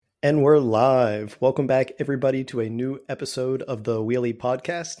And we're live. Welcome back, everybody, to a new episode of the Wheelie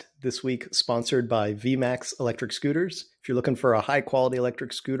Podcast. This week, sponsored by VMAX Electric Scooters. If you're looking for a high quality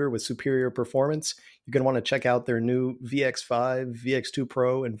electric scooter with superior performance, you're going to want to check out their new VX5, VX2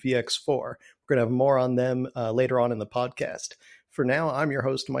 Pro, and VX4. We're going to have more on them later on in the podcast. For now, I'm your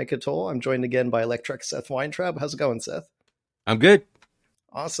host, Mike Atoll. I'm joined again by Electrek Seth Weintraub. How's it going, Seth? I'm good.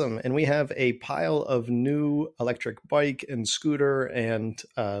 Awesome. And we have a pile of new electric bike and scooter and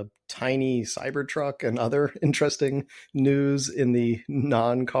tiny Cybertruck and other interesting news in the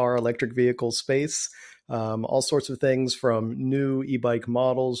non-car electric vehicle space. All sorts of things from new e-bike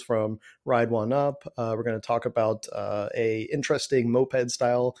models from Ride One Up. We're going to talk about a interesting moped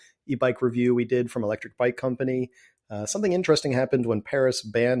style e-bike review we did from Electric Bike Company. Something interesting happened when Paris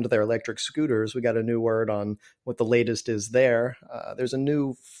banned their electric scooters. We got a new word on what the latest is there. There's a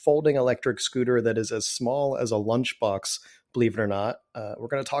new folding electric scooter that is as small as a lunchbox, believe it or not. We're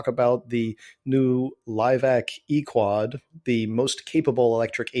going to talk about the new Livac eQuad, the most capable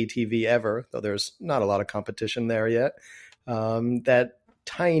electric ATV ever, though there's not a lot of competition there yet. That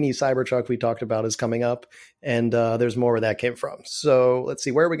tiny Cybertruck we talked about is coming up, and there's more where that came from. So let's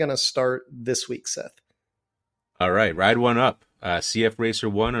see, where are we going to start this week, Seth? All right, Ride One Up. CF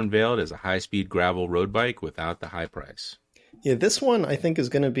Racer1 unveiled as a high-speed gravel road bike without the high price. Yeah, this one I think is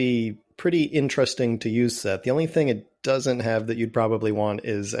going to be pretty interesting to use, Seth. The only thing it doesn't have that you'd probably want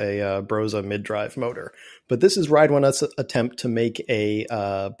is a Broza mid-drive motor. But this is Ride One Up's attempt to make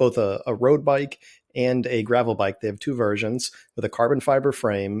both a road bike and a gravel bike. They have two versions with a carbon fiber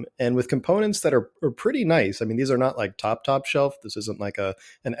frame and with components that are pretty nice. I mean, these are not like top shelf. This isn't like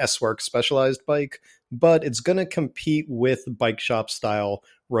an S-Works specialized bike, but it's going to compete with bike shop style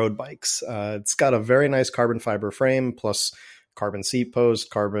road bikes. It's got a very nice carbon fiber frame plus carbon seat post,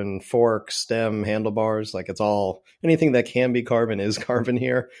 carbon fork, stem, handlebars. Like it's all, anything that can be carbon is carbon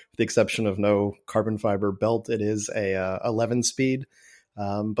here, with the exception of no carbon fiber belt. It is a 11 speed.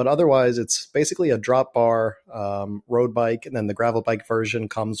 But otherwise, it's basically a drop bar road bike. And then the gravel bike version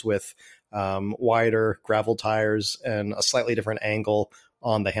comes with wider gravel tires and a slightly different angle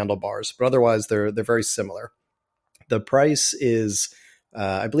on the handlebars. But otherwise, they're very similar. The price is,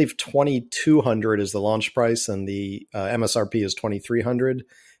 I believe, $2,200 is the launch price, and the MSRP is $2,300,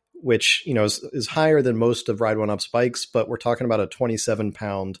 which is higher than most of Ride One Up's bikes. But we're talking about a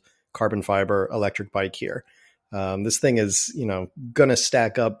 27-pound carbon fiber electric bike here. This thing is, going to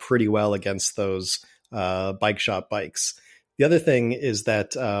stack up pretty well against those bike shop bikes. The other thing is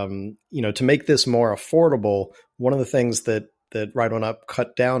that, to make this more affordable, one of the things that Ride One Up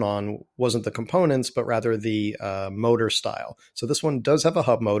cut down on wasn't the components, but rather the motor style. So this one does have a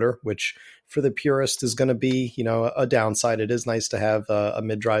hub motor, which for the purist is going to be, a downside. It is nice to have a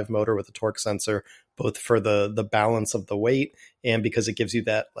mid-drive motor with a torque sensor, both for the balance of the weight and because it gives you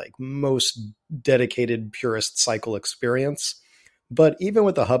that like most dedicated purist cycle experience. But even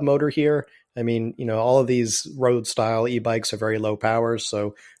with the hub motor here, I mean, all of these road style e-bikes are very low power.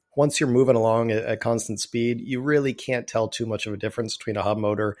 So once you're moving along at constant speed, you really can't tell too much of a difference between a hub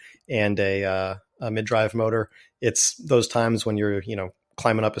motor and a mid-drive motor. It's those times when you're,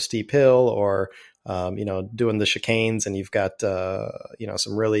 climbing up a steep hill or, doing the chicanes and you've got,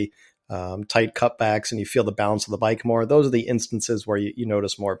 some really tight cutbacks and you feel the balance of the bike more. Those are the instances where you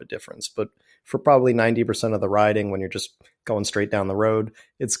notice more of a difference. But for probably 90% of the riding, when you're just going straight down the road,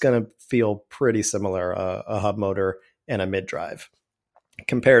 it's going to feel pretty similar, a hub motor and a mid-drive.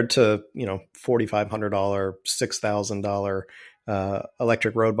 Compared to, $4,500, $6,000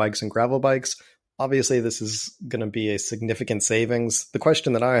 electric road bikes and gravel bikes, obviously this is going to be a significant savings. The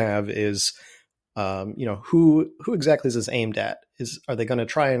question that I have is, who exactly is this aimed at? Are they going to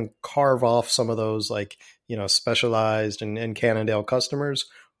try and carve off some of those like, Specialized and Cannondale customers?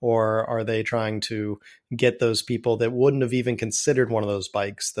 Or are they trying to get those people that wouldn't have even considered one of those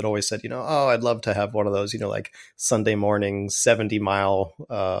bikes that always said, oh, I'd love to have one of those, like Sunday morning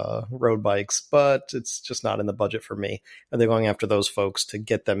 70-mile road bikes, but it's just not in the budget for me. Are they going after those folks to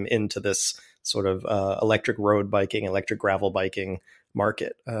get them into this sort of electric road biking, electric gravel biking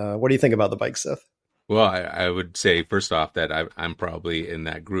market? What do you think about the bike, Seth? Well, I would say, first off, that I'm probably in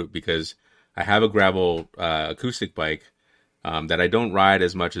that group because I have a gravel acoustic bike that I don't ride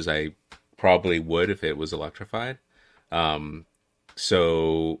as much as I probably would if it was electrified. But I'm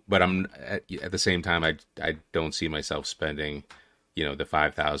at the same time, I don't see myself spending, the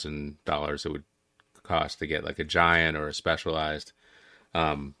 $5,000 it would cost to get like a Giant or a Specialized.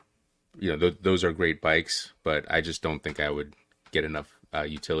 Those are great bikes, but I just don't think I would get enough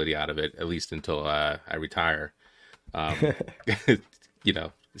utility out of it, at least until I retire. This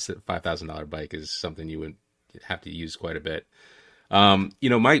 $5,000 bike is something you would have to use quite a bit.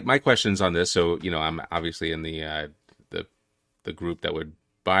 My questions on this. So, I'm obviously in the the group that would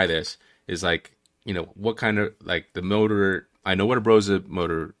buy this is like, what kind of like the motor. I know what a Broza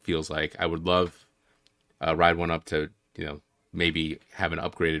motor feels like. I would love ride one up to maybe have an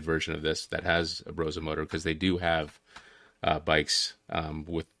upgraded version of this that has a Broza motor because they do have bikes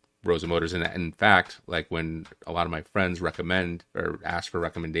with Broza motors. And in fact, like when a lot of my friends recommend or ask for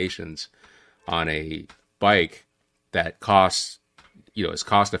recommendations on a bike that costs, is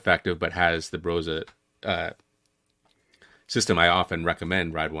cost effective but has the Broza system, I often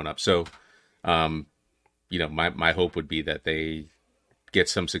recommend Ride One Up. So, my hope would be that they get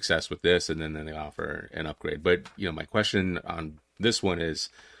some success with this and then they offer an upgrade. But, my question on this one is,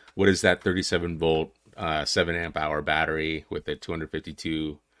 what is that 37 volt, 7 amp hour battery with a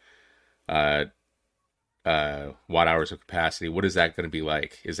 252 watt hours of capacity? What is that going to be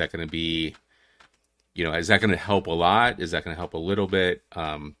like? Is that going to be, is that going to help a lot? Is that going to help a little bit?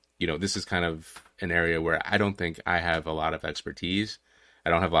 This is kind of an area where I don't think I have a lot of expertise. I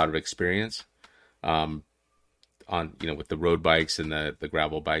don't have a lot of experience on, with the road bikes and the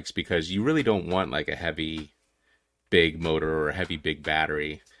gravel bikes, because you really don't want like a heavy, big motor or a heavy, big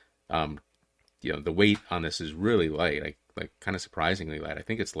battery. The weight on this is really light, like kind of surprisingly light. I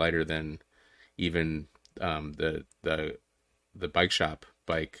think it's lighter than even the bike shop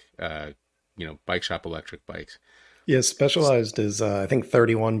bike, bike shop electric bikes. Yeah, Specialized is I think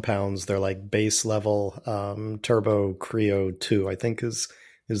 31 pounds. They're like base level Turbo Creo 2, I think is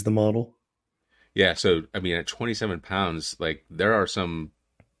the model. Yeah, so I mean at 27 pounds, like there are some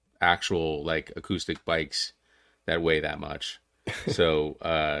actual like acoustic bikes that weigh that much. So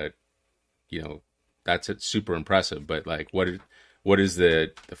that's super impressive. But like what is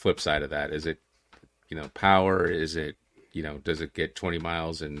the flip side of that? Is it power? Is it does it get 20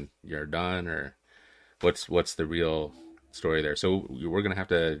 miles and you're done, or what's the real story there? So we're gonna have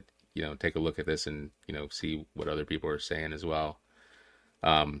to take a look at this and see what other people are saying as well.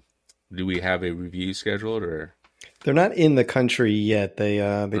 Do we have a review scheduled, or? They're not in the country yet. They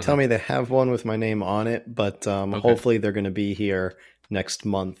tell me they have one with my name on it, but okay. Hopefully they're going to be here next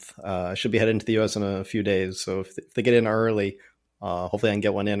month. I should be heading to the U.S. in a few days, so if they get in early, hopefully I can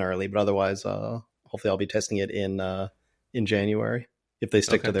get one in early. But otherwise, hopefully I'll be testing it in January if they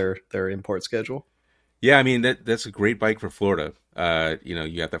stick to their import schedule. Yeah, I mean that's a great bike for Florida.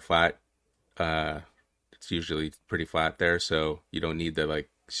 You have the flat. It's usually pretty flat there, so you don't need the like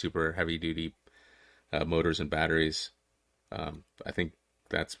super heavy duty motors and batteries. I think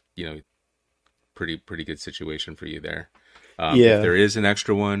that's pretty good situation for you there. If there is an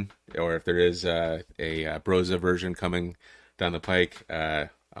extra one, or if there is a Broza version coming down the pike,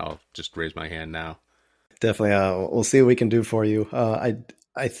 I'll just raise my hand now. Definitely, we'll see what we can do for you.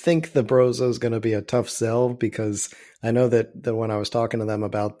 I think the Broza is going to be a tough sell, because I know that when I was talking to them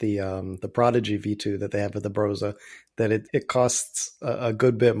about the Prodigy V2 that they have with the Broza, that it costs a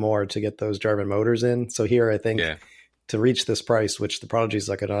good bit more to get those German motors in. So here, I think to reach this price, which the Prodigy is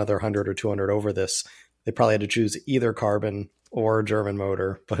like another 100 or 200 over this, they probably had to choose either carbon or German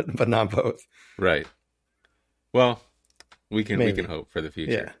motor, but not both. Right. Well, we can hope for the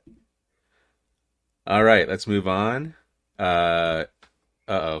future. Yeah. All right, let's move on. Here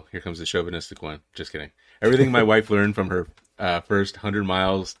comes the chauvinistic one. Just kidding. Everything my wife learned from her first 100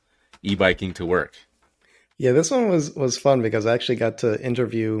 miles e-biking to work. Yeah, this one was fun because I actually got to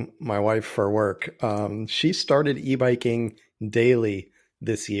interview my wife for work. She started e-biking daily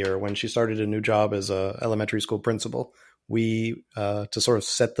this year when she started a new job as a elementary school principal. We, to sort of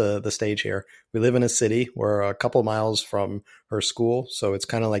set the stage here, we live in a city. We're a couple miles from her school, so it's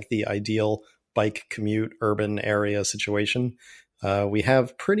kind of like the ideal bike commute urban area situation. We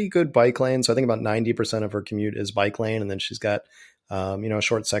have pretty good bike lanes. So I think about 90% of her commute is bike lane. And then she's got, a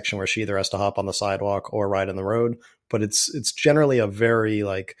short section where she either has to hop on the sidewalk or ride on the road. But it's generally a very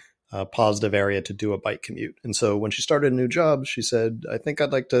positive area to do a bike commute. And so when she started a new job, she said, I think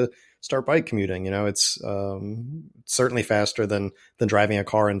I'd like to start bike commuting. It's certainly faster than driving a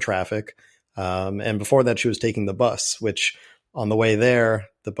car in traffic. And before that, she was taking the bus, which on the way there,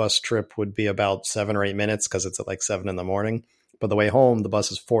 the bus trip would be about 7 or 8 minutes because it's at like 7 a.m. But the way home, the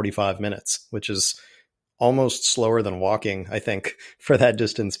bus is 45 minutes, which is almost slower than walking, I think, for that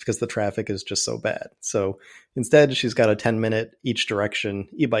distance because the traffic is just so bad. So instead, she's got a 10-minute each direction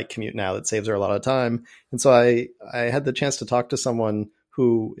e-bike commute now that saves her a lot of time. And so I had the chance to talk to someone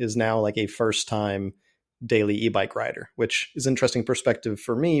who is now like a first-time daily e-bike rider, which is interesting perspective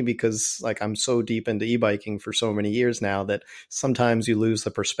for me because like I'm so deep into e-biking for so many years now that sometimes you lose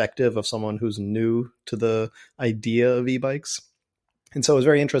the perspective of someone who's new to the idea of e-bikes. And so it was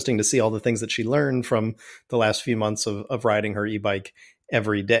very interesting to see all the things that she learned from the last few months of riding her e-bike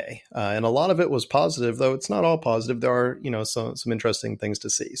every day. And a lot of it was positive, though it's not all positive. There are, some interesting things to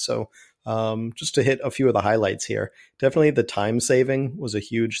see. So just to hit a few of the highlights here, definitely the time saving was a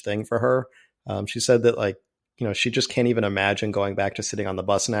huge thing for her. She said that she just can't even imagine going back to sitting on the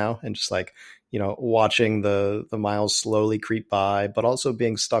bus now and just watching the miles slowly creep by, but also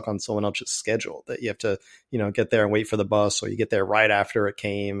being stuck on someone else's schedule that you have to, get there and wait for the bus, or you get there right after it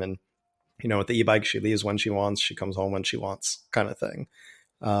came. And, with the e-bike, she leaves when she wants, she comes home when she wants, kind of thing.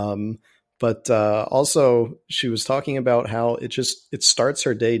 But also she was talking about how it starts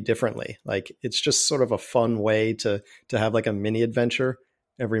her day differently. Like it's just sort of a fun way to have like a mini adventure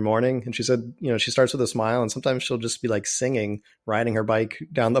every morning. And she said, she starts with a smile, and sometimes she'll just be like singing, riding her bike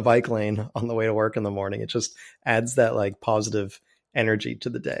down the bike lane on the way to work in the morning. It just adds that like positive energy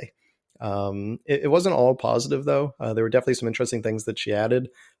to the day. It wasn't all positive though. There were definitely some interesting things that she added.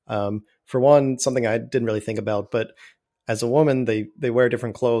 For one, something I didn't really think about, but as a woman, they wear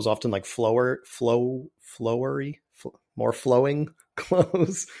different clothes, often like more flowing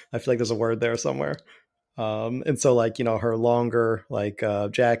clothes. I feel like there's a word there somewhere. And so her longer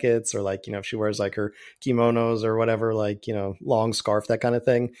jackets, or if she wears like her kimonos or whatever, long scarf, that kind of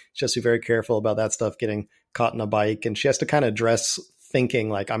thing, she has to be very careful about that stuff getting caught in a bike. And she has to kind of dress thinking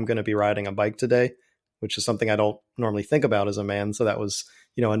like, I'm going to be riding a bike today, which is something I don't normally think about as a man. So that was,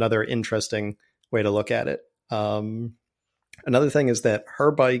 another interesting way to look at it. Another thing is that her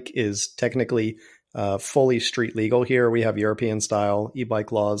bike is technically fully street legal here. We have European style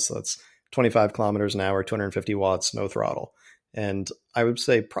e-bike laws. So it's 25 kilometers an hour, 250 watts, no throttle. And I would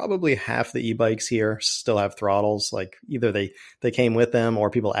say probably half the e-bikes here still have throttles. Like either they came with them,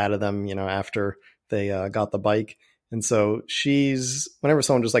 or people added them, after they got the bike. And so whenever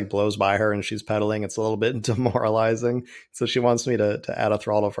someone just like blows by her and she's pedaling, it's a little bit demoralizing. So she wants me to add a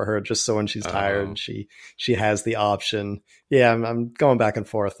throttle for her, just so when she's tired, she has the option. Yeah, I'm going back and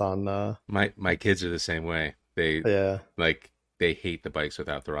forth on. My kids are the same way. They hate the bikes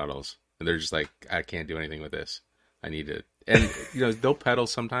without throttles, and they're just like, I can't do anything with this. I need it, and they'll pedal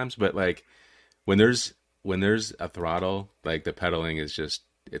sometimes, but like when there's a throttle, like the pedaling is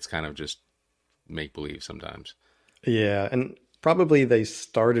it's kind of just make believe sometimes. Yeah, and probably they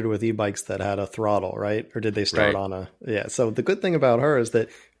started with e-bikes that had a throttle, right? Or did they start on a... Yeah, so the good thing about her is that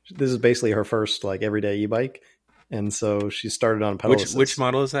this is basically her first like everyday e-bike. And so she started on pedal assist. Which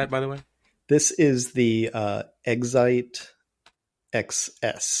model is that, by the way? This is the Excite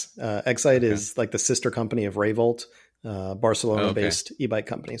XS. Excite is like the sister company of Revolt, Barcelona-based e-bike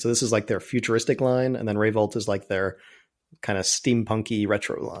company. So this is like their futuristic line, and then Revolt is like their kind of steampunky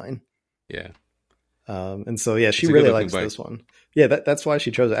retro line. Yeah. And so, yeah, she really likes this one. Yeah, that's why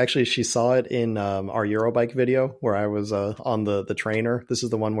she chose it. Actually, she saw it in our Eurobike video where I was on the trainer. This is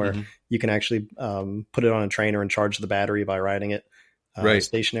the one where you can actually put it on a trainer and charge the battery by riding it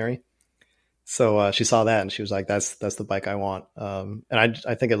stationary. So she saw that and she was like, that's the bike I want. And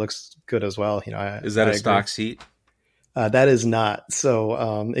I think it looks good as well. Is that a stock seat? That is not.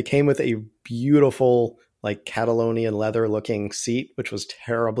 So it came with a beautiful like Catalonian leather looking seat, which was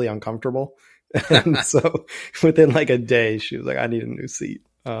terribly uncomfortable. And so within like a day, she was like, I need a new seat,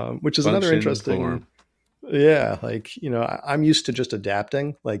 which is another interesting. Form. Yeah. Like, I'm used to just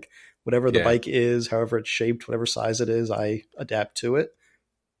adapting, like whatever the bike is, however it's shaped, whatever size it is, I adapt to it.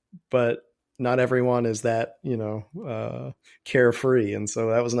 But not everyone is that, carefree. And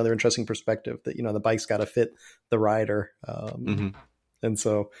so that was another interesting perspective that, the bike's got to fit the rider. And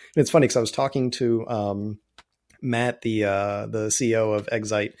so it's funny because I was talking to Matt, the CEO of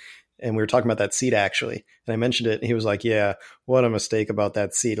Excite, and we were talking about that seat actually. And I mentioned it and he was like, yeah, what a mistake about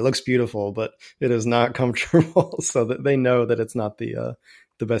that seat. It looks beautiful, but it is not comfortable. So that they know that it's not the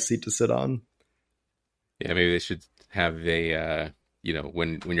best seat to sit on. Yeah, maybe they should have a,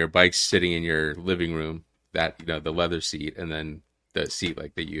 when your bike's sitting in your living room, that, the leather seat, and then the seat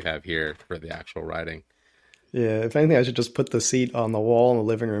like that you have here for the actual riding. Yeah, if anything, I should just put the seat on the wall in the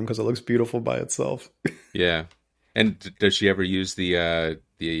living room because it looks beautiful by itself. Yeah. And does she ever use the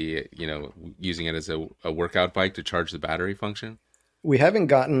using it as a workout bike to charge the battery function? We haven't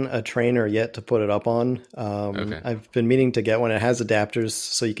gotten a trainer yet to put it up on. I've been meaning to get one. It has adapters,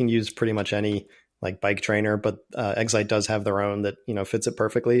 so you can use pretty much any like bike trainer, but Excite does have their own that, fits it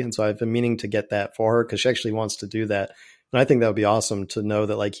perfectly. And so I've been meaning to get that for her because she actually wants to do that. And I think that would be awesome to know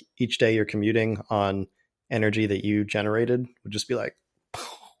that like each day you're commuting on energy that you generated would just be like,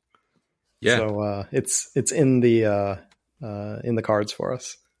 yeah. So it's in the cards for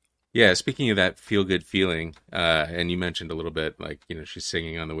us. Yeah. Speaking of that feel good feeling, and you mentioned a little bit like she's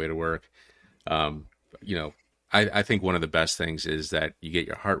singing on the way to work. I think one of the best things is that you get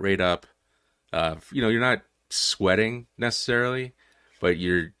your heart rate up. You're not sweating necessarily, but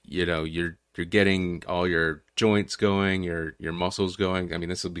you're getting all your joints going, your muscles going. I mean,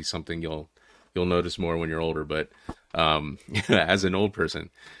 this will be something you'll notice more when you're older, but as an old person,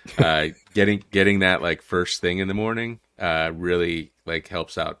 getting that like first thing in the morning really like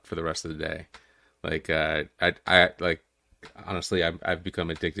helps out for the rest of the day. Like I like honestly, I've become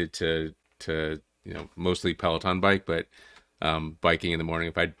addicted to mostly Peloton bike, but biking in the morning.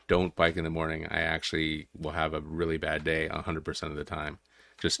 If I don't bike in the morning, I actually will have a really bad day 100% of the time.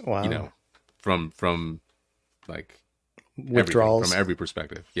 Just Wow. From like everything, Withdrawals. from every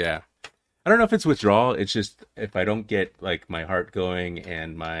perspective. Yeah. I don't know if it's withdrawal. It's just if I don't get like my heart going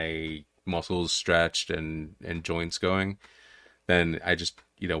and my muscles stretched and joints going, then I just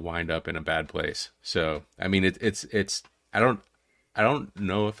wind up in a bad place. So I mean, it's I don't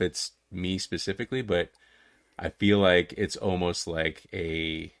know if it's me specifically, but I feel like it's almost like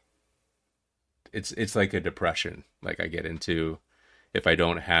it's like a depression. Like I get into if I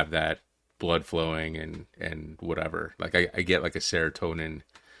don't have that blood flowing and whatever. Like I get like a serotonin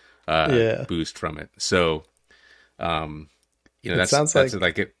Yeah. boost from it. So um, It sounds that's like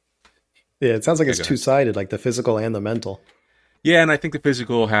like it. Yeah, it sounds like Yeah, it's go ahead. two-sided, like the physical and the mental. Yeah, and I think the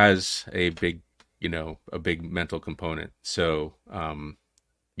physical has a big a big mental component. So and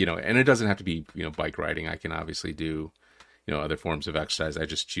it doesn't have to be bike riding. I can obviously do other forms of exercise. I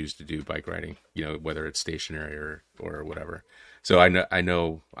just choose to do bike riding, whether it's stationary or whatever. So I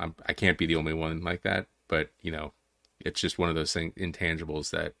know I can't be the only one like that, but it's just one of those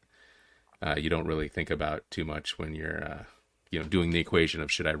intangibles that you don't really think about too much when you're doing the equation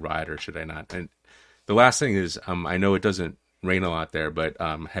of should I ride or should I not. And the last thing is I know it doesn't rain a lot there, but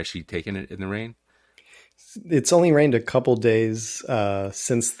has she taken it in the rain? It's only rained a couple days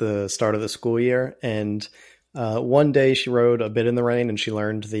since the start of the school year, and one day she rode a bit in the rain, and she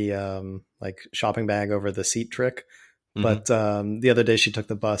learned the like shopping bag over the seat trick. Hmm. But the other day she took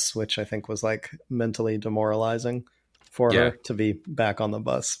the bus, which I think was like mentally demoralizing for her Yeah, to be back on the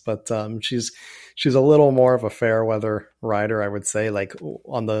bus. But she's a little more of a fair weather rider, I would say. Like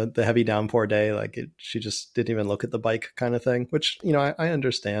on the heavy downpour day, like she just didn't even look at the bike, kind of thing. Which I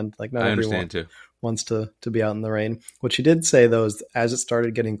understand. Like not I everyone understand too. wants to be out in the rain. What she did say though is as it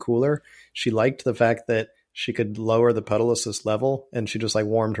started getting cooler, she liked the fact that she could lower the pedal assist level, and she just like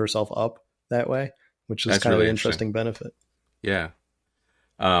warmed herself up that way, which is That's kind of an really interesting. interesting benefit. Yeah.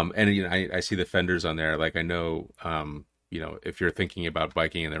 And I see the fenders on there. Like I know, if you're thinking about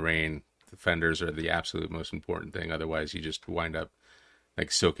biking in the rain, the fenders are the absolute most important thing. Otherwise, you just wind up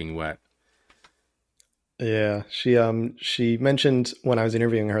like soaking wet. Yeah, she mentioned when I was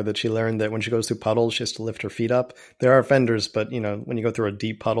interviewing her that she learned that when she goes through puddles, she has to lift her feet up. There are fenders, but when you go through a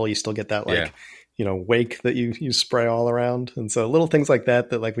deep puddle, you still get that Yeah, like wake that you spray all around, and so little things like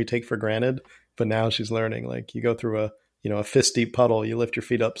that like we take for granted. But now she's learning like you go through a fist deep puddle, you lift your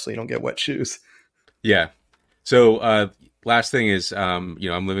feet up so you don't get wet shoes. yeah. So last thing is, I'm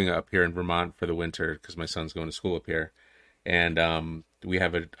living up here in Vermont for the winter because my son's going to school up here, and we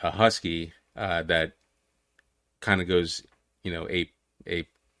have a husky that kind of goes, ape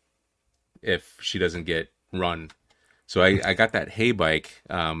if she doesn't get run. So I got that hay bike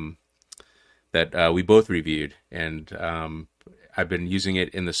that we both reviewed, and I've been using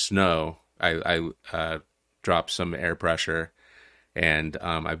it in the snow. I dropped some air pressure, and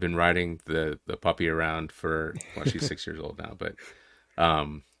I've been riding the puppy around for well, she's 6 years old now, but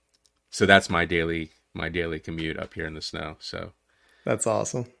um, so that's my daily commute up here in the snow. So That's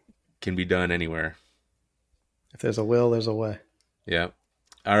awesome. can be done anywhere. If there's a will, there's a way. Yeah.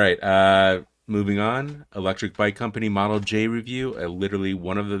 All right. Moving on. Electric bike company Model J review. A literally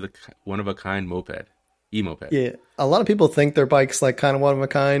one of a kind moped, e-moped. Yeah, a lot of people think their bike's like kind of one of a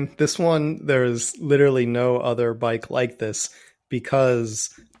kind. This one, there's literally no other bike like this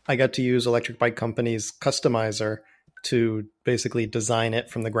because I got to use Electric Bike Company's customizer to basically design it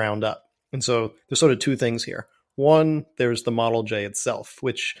from the ground up. And so there's sort of two things here. One, there's the Model J itself,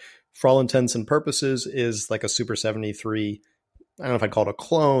 which for all intents and purposes is like a Super 73. I don't know if I'd call it a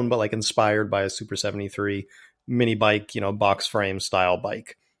clone, but like inspired by a Super 73 mini bike, box frame style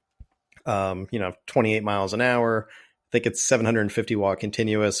bike. 28 miles an hour. I think it's 750 watt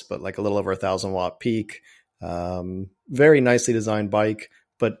continuous, but like a little over 1,000 watt peak. Very nicely designed bike,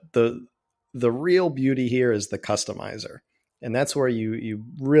 but the real beauty here is the customizer, and that's where you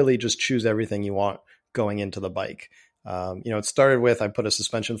really just choose everything you want going into the bike. It started with I put a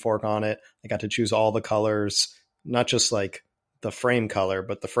suspension fork on it. I got to choose all the colors, not just like the frame color,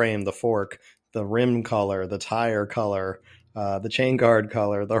 but the frame, the fork, the rim color, the tire color. the chain guard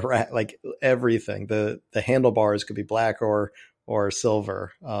color, the like everything. The handlebars could be black or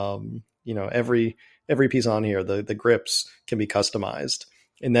silver. Every piece on here, the grips can be customized.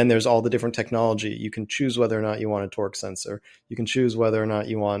 And then there's all the different technology. You can choose whether or not you want a torque sensor. You can choose whether or not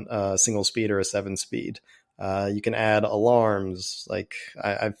you want a single speed or a 7-speed. You can add alarms. Like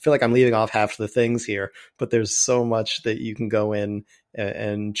I feel like I'm leaving off half the things here, but there's so much that you can go in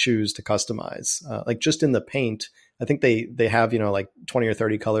and choose to customize. Like just in the paint, I think they have, like 20 or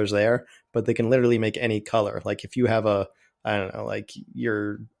 30 colors there, but they can literally make any color. Like if you have I don't know, like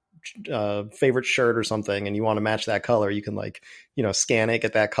your favorite shirt or something and you want to match that color, you can scan it,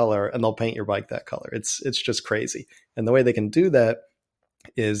 get that color, and they'll paint your bike that color. It's just crazy. And the way they can do that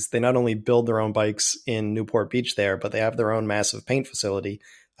is they not only build their own bikes in Newport Beach there, but they have their own massive paint facility.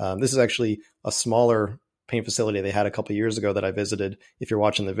 This is actually a smaller paint facility they had a couple of years ago that I visited, if you're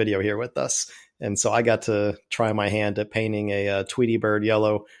watching the video here with us. And so I got to try my hand at painting a Tweety Bird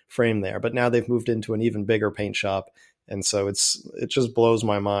yellow frame there. But now they've moved into an even bigger paint shop. And so it just blows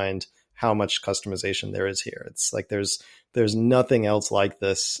my mind how much customization there is here. It's like there's nothing else like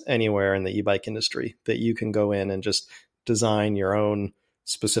this anywhere in the e-bike industry, that you can go in and just design your own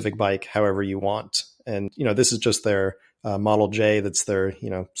specific bike however you want. And, this is just their Model J. That's their,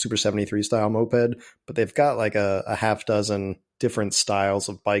 Super 73 style moped, but they've got like a half dozen different styles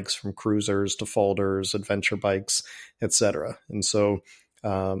of bikes, from cruisers to folders, adventure bikes, etc. And so,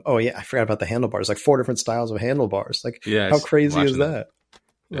 I forgot about the handlebars, like 4 different styles of handlebars. Like, how crazy is that?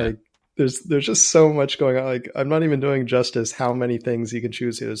 Yeah. Like, there's just so much going on. Like, I'm not even doing justice how many things you can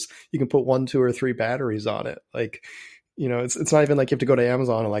choose here. You can put 1, 2, or 3 batteries on it. Like, it's not even like you have to go to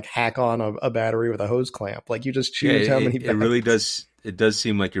Amazon and like hack on a battery with a hose clamp. Like, you just choose how many. It really does. It does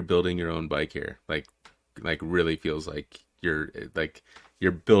seem like you're building your own bike here. Like really feels like you're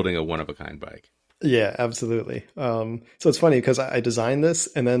building a one-of-a-kind bike. Yeah, absolutely. So it's funny because I designed this,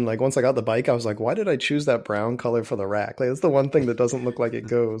 and then like once I got the bike, I was like, why did I choose that brown color for the rack? Like, it's the one thing that doesn't look like it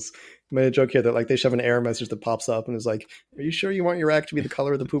goes. I made a joke here that like they should have an error message that pops up and is like, are you sure you want your rack to be the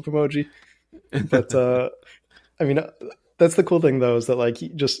color of the poop emoji? But I mean, that's the cool thing though, is that like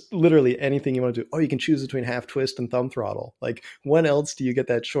just literally anything you want to do. Oh, you can choose between half twist and thumb throttle. Like, when else do you get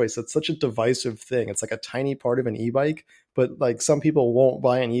that choice? It's such a divisive thing. It's like a tiny part of an e-bike, but like some people won't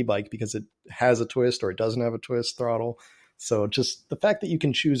buy an e-bike because it has a twist or it doesn't have a twist throttle. So just the fact that you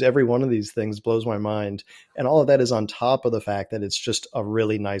can choose every one of these things blows my mind. And all of that is on top of the fact that it's just a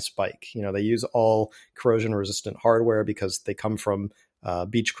really nice bike. They use all corrosion resistant hardware because they come from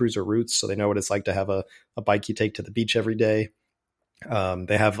beach cruiser roots. So they know what it's like to have a bike you take to the beach every day.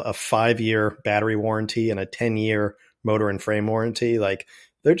 They have a 5-year battery warranty and a 10-year motor and frame warranty. Like,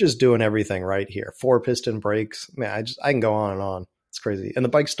 they're just doing everything right here. 4-piston brakes. Man, I can go on and on. It's crazy. And the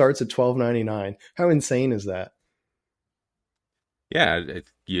bike starts at $12.99. How insane is that? Yeah,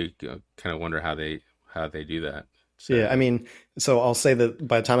 you kind of wonder how they do that. So. Yeah, I mean, so I'll say that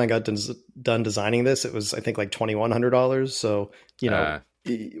by the time I got done designing this, it was, I think, like $2,100. So,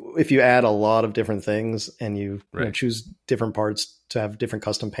 if you add a lot of different things and you choose different parts to have different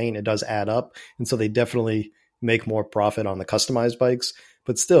custom paint, it does add up. And so they definitely make more profit on the customized bikes.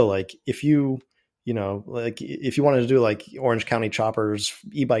 But still, like, if you wanted to do like Orange County Chopper's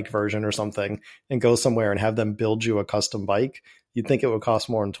e-bike version or something and go somewhere and have them build you a custom bike, you'd think it would cost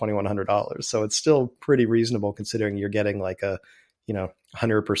more than $2,100. So it's still pretty reasonable considering you're getting like a,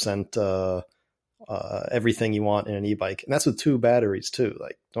 100% everything you want in an e-bike. And that's with 2 batteries too.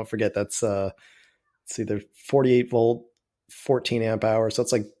 Like, don't forget that's, let's see, they're 48 volt, 14 amp hours. So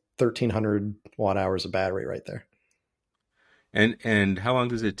it's like 1,300 watt hours of battery right there. And how long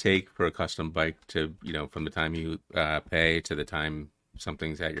does it take for a custom bike to, from the time you pay to the time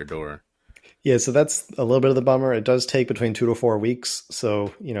something's at your door? Yeah, so that's a little bit of the bummer. It does take between 2 to 4 weeks.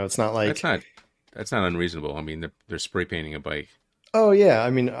 So, it's not like... That's not unreasonable. I mean, they're spray painting a bike. Oh, yeah. I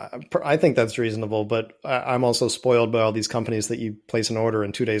mean, I think that's reasonable, but I'm also spoiled by all these companies that you place an order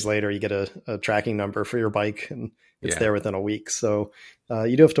and 2 days later you get a tracking number for your bike and it's there within a week. So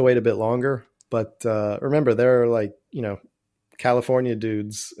you do have to wait a bit longer. But remember, there are like, California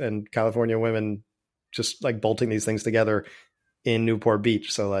dudes and California women just like bolting these things together in Newport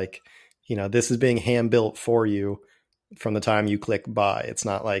Beach. So like, this is being hand built for you from the time you click buy. It's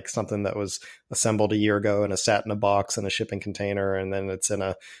not like something that was assembled a year ago and sat in a box in a shipping container and then it's in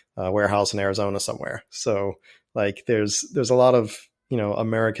a warehouse in Arizona somewhere. So like there's a lot of,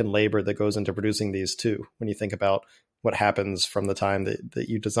 American labor that goes into producing these too, when you think about what happens from the time that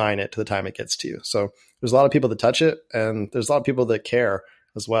you design it to the time it gets to you. So there's a lot of people that touch it and there's a lot of people that care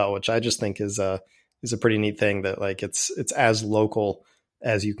as well, which I just think is a pretty neat thing that like it's as local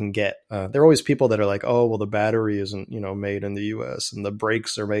as you can get. There are always people that are like, oh, well, the battery isn't, made in the US and the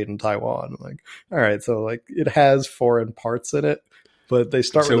brakes are made in Taiwan. I'm like, all right, so like it has foreign parts in it, but they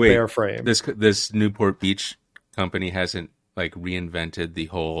start So with a wait, bare frame. this Newport Beach company hasn't like reinvented the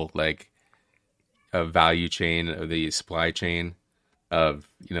whole like value chain of the supply chain of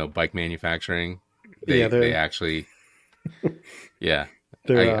bike manufacturing. They actually, yeah.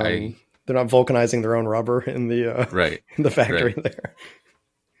 They're not vulcanizing their own rubber in the Right. in the factory Right. there.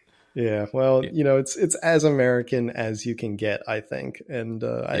 Yeah, well, Yeah. it's as American as you can get, I think, and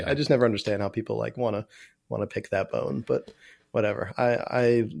I just never understand how people like want to pick that bone, but whatever.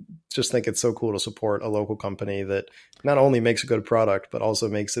 I just think it's so cool to support a local company that not only makes a good product, but also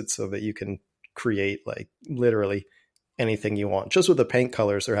makes it so that you can create like literally anything you want. Just with the paint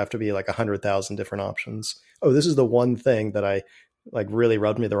colors, there have to be like 100,000 different options. Oh, this is the one thing that I like really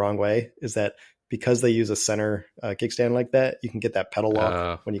rubbed me the wrong way, is that because they use a center kickstand like that, you can get that pedal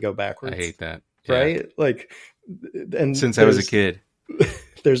lock when you go backwards. I hate that. Yeah. Right? Like, and since I was a kid,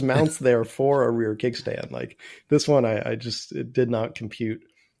 there's mounts there for a rear kickstand. Like this one, it did not compute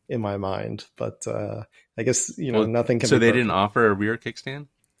in my mind, but I guess, nothing can so be they perfect. didn't offer a rear kickstand?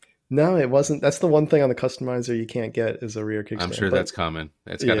 No, it wasn't. That's the one thing on the customizer you can't get is a rear kickstand. I'm sure that's common.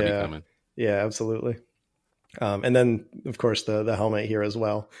 That's got to be common. Yeah, absolutely. And then, of course, the helmet here as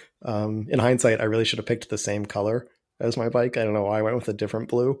well. In hindsight, I really should have picked the same color as my bike. I don't know why I went with a different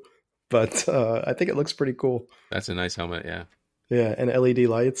blue, but I think it looks pretty cool. That's a nice helmet, yeah. Yeah, and LED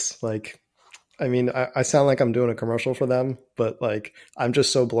lights. Like, I mean, I sound like I'm doing a commercial for them, but like, I'm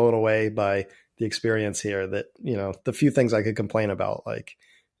just so blown away by the experience here that, the few things I could complain about, like,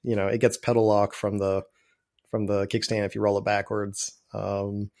 it gets pedal lock from the kickstand if you roll it backwards.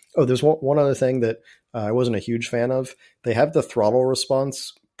 There's one other thing that I wasn't a huge fan of. They have the throttle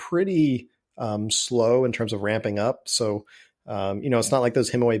response pretty slow in terms of ramping up. So, it's not like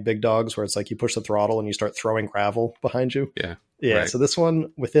those Himaway big dogs where it's like you push the throttle and you start throwing gravel behind you. Yeah. Yeah. Right. So this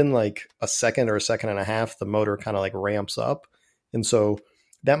one, within like a second or a second and a half, the motor kind of like ramps up. And so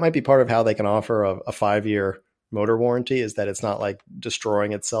that might be part of how they can offer a 5-year motor warranty, is that it's not like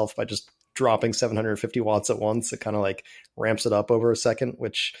destroying itself by just dropping 750 watts at once. It kind of like ramps it up over a second,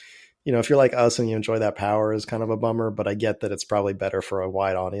 which, if you're like us and you enjoy that power, is kind of a bummer, but I get that it's probably better for a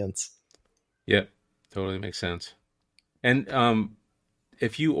wide audience. Yep. Totally makes sense. And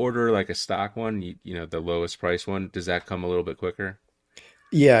if you order like a stock one, the lowest price one, does that come a little bit quicker?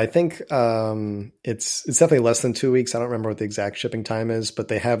 Yeah, I think it's definitely less than 2 weeks. I don't remember what the exact shipping time is, but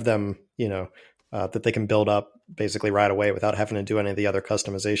they have them, that they can build up basically right away without having to do any of the other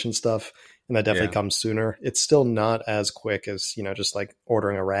customization stuff. And that definitely comes sooner. It's still not as quick as, just like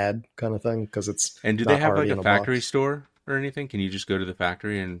ordering a rad kind of thing, because it's And do they have like a factory store or anything? Can you just go to the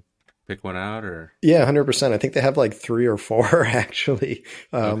factory and pick one out? Or yeah, 100%. I think they have like 3 or 4 actually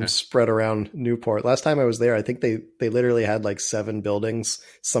spread around Newport. Last time I was there, I think they literally had like 7 buildings.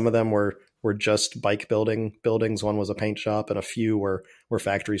 Some of them were just bike buildings. One was a paint shop, and a few were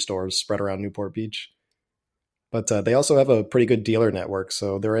factory stores spread around Newport Beach. But they also have a pretty good dealer network,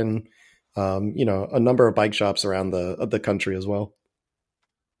 so they're in a number of bike shops around the country as well.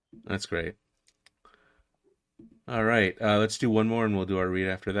 That's great. All right, let's do one more and we'll do our read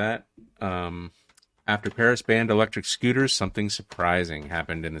after that. After Paris banned electric scooters, something surprising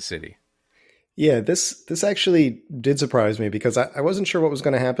happened in the city. Yeah, this actually did surprise me, because I wasn't sure what was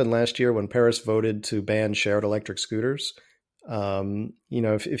going to happen last year when Paris voted to ban shared electric scooters.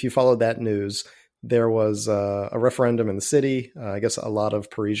 If you followed that news, there was a referendum in the city. I guess a lot of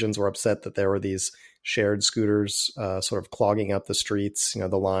Parisians were upset that there were these shared scooters sort of clogging up the streets, the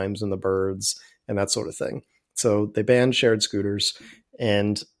limes and the birds and that sort of thing. So they banned shared scooters,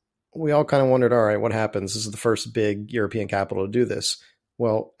 and we all kind of wondered, all right, what happens? This is the first big European capital to do this.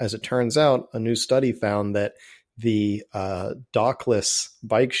 Well, as it turns out, a new study found that the dockless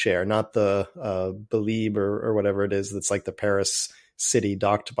bike share, not the Believe or whatever it is, that's like the Paris city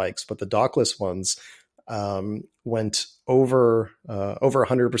docked bikes, but the dockless ones went over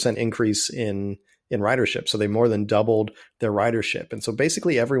 100% increase in ridership. So they more than doubled their ridership. And so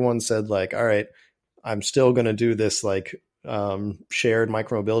basically everyone said like, all right, I'm still going to do this like shared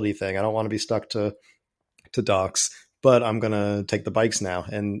micromobility thing. I don't want to be stuck to docks, but I'm going to take the bikes now.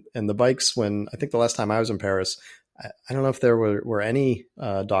 And the bikes, when I think the last time I was in Paris, I don't know if there were any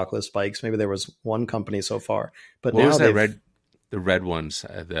dockless bikes. Maybe there was one company so far. But what now was that the red ones?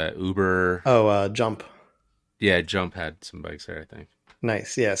 The Uber. Oh, Jump. Yeah, Jump had some bikes there, I think.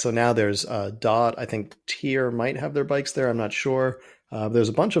 Nice. Yeah. So now there's Dot. I think Tier might have their bikes there. I'm not sure. There's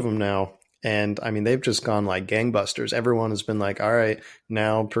a bunch of them now. And I mean, they've just gone like gangbusters. Everyone has been like, all right,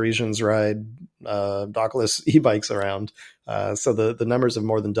 now Parisians ride dockless e-bikes around. So the numbers have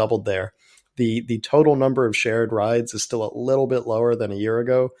more than doubled there. The total number of shared rides is still a little bit lower than a year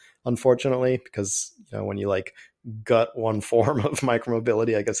ago, unfortunately, because when you like gut one form of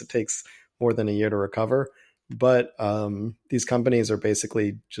micromobility, I guess it takes more than a year to recover. But these companies are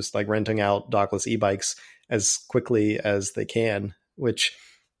basically just like renting out dockless e-bikes as quickly as they can, which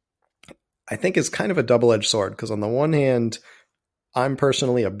I think is kind of a double-edged sword, because on the one hand, I'm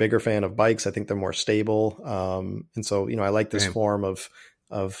personally a bigger fan of bikes. I think they're more stable. And so, I like this form of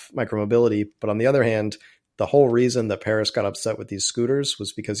micromobility. But on the other hand, the whole reason that Paris got upset with these scooters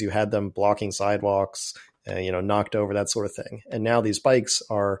was because you had them blocking sidewalks, knocked over, that sort of thing. And now these bikes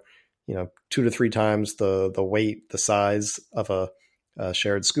are, 2 to 3 times the weight, the size of a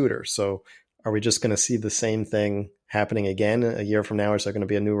shared scooter. So are we just going to see the same thing happening again a year from now? Or is there going to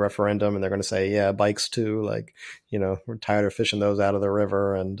be a new referendum and they're going to say, yeah, bikes too, like, we're tired of fishing those out of the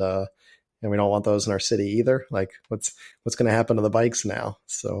river, and we don't want those in our city either. Like, what's going to happen to the bikes now?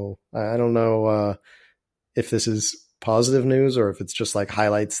 So I don't know if this is positive news or if it's just like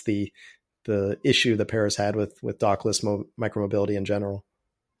highlights the issue that Paris had with dockless micromobility in general.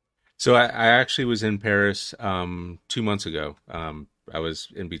 So I actually was in Paris 2 months ago. I was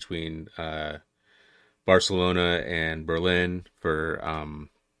in between Barcelona and Berlin for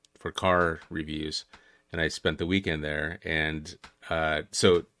car reviews, and I spent the weekend there. And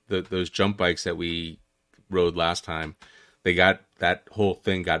so those jump bikes that we rode last time, that whole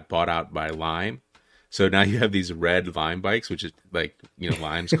thing got bought out by Lime. So now you have these red Lime bikes, which is like,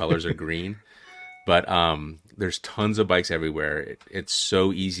 Lime's colors are green. But there's tons of bikes everywhere. It's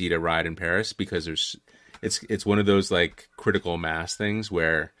so easy to ride in Paris because it's one of those like critical mass things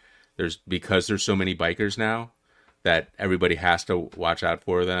where because there's so many bikers now that everybody has to watch out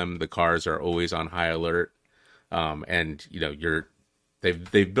for them. The cars are always on high alert, and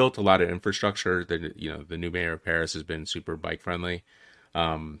they've built a lot of infrastructure. The new mayor of Paris has been super bike friendly,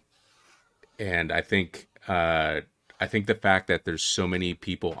 and I think the fact that there's so many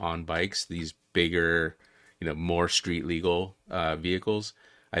people on bikes, these bigger, more street legal vehicles,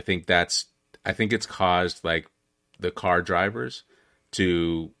 I think it's caused like the car drivers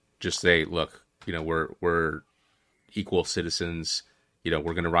to just say, look, we're equal citizens. We're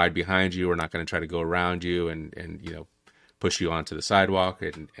going to ride behind you. We're not going to try to go around you and push you onto the sidewalk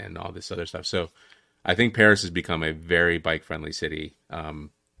and all this other stuff. So I think Paris has become a very bike friendly city. And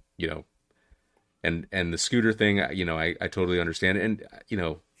the scooter thing, I totally understand. And,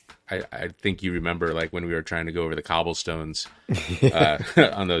 I think you remember like when we were trying to go over the cobblestones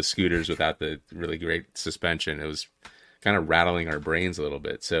on those scooters without the really great suspension. It was kind of rattling our brains a little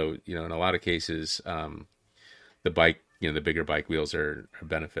bit. So, in a lot of cases, the bike, the bigger bike wheels are a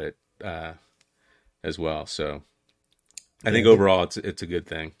benefit as well. So I think overall it's a good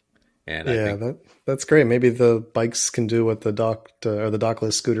thing. And I think that's great. Maybe the bikes can do what the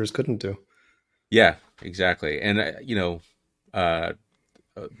dockless scooters couldn't do. Yeah, exactly. And,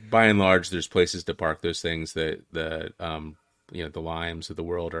 by and large, there's places to park those things that the Limes of the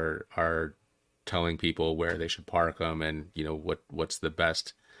world are telling people where they should park them, and what's the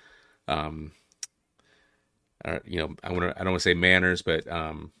best. I don't want to say manners, but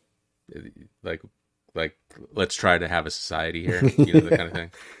like let's try to have a society here, that kind of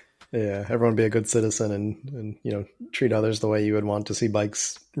thing. Yeah, everyone be a good citizen and treat others the way you would want to see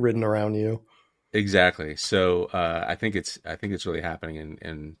bikes ridden around you. Exactly. So I think it's really happening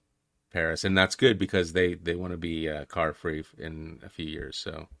in Paris, and that's good because they want to be car free in a few years.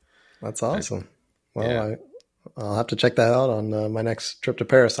 So that's awesome. I'll have to check that out on my next trip to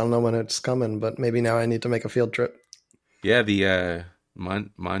Paris. I don't know when it's coming, but maybe now I need to make a field trip. Yeah, the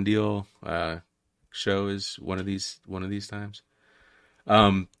Mondial show is one of these times.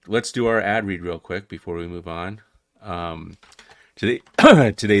 Let's do our ad read real quick before we move on.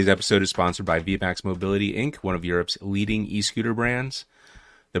 Today's episode is sponsored by VMAX Mobility Inc., one of Europe's leading e-scooter brands.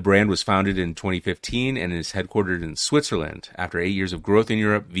 The brand was founded in 2015 and is headquartered in Switzerland. After 8 years of growth in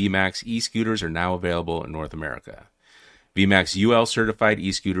Europe, VMAX e-scooters are now available in North America. VMAX UL certified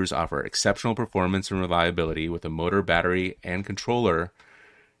e-scooters offer exceptional performance and reliability with a motor, battery, and controller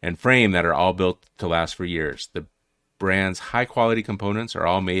and frame that are all built to last for years. The brand's high-quality components are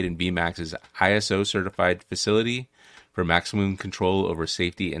all made in VMAX's ISO certified facility for maximum control over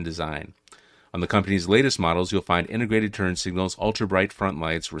safety and design. On the company's latest models, you'll find integrated turn signals, ultra-bright front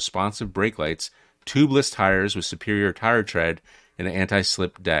lights, responsive brake lights, tubeless tires with superior tire tread, and an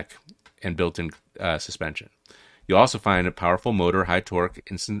anti-slip deck and built-in suspension. You'll also find a powerful motor, high torque,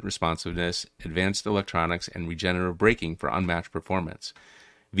 instant responsiveness, advanced electronics, and regenerative braking for unmatched performance.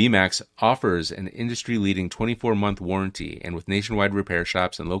 VMAX offers an industry-leading 24-month warranty, and with nationwide repair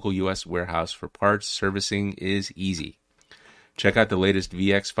shops and local U.S. warehouse for parts, servicing is easy. Check out the latest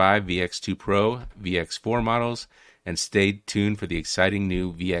VX5, VX2 Pro, VX4 models, and stay tuned for the exciting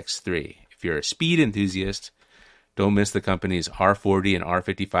new VX3. If you're a speed enthusiast, don't miss the company's R40 and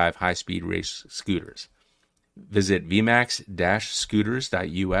R55 high-speed race scooters. Visit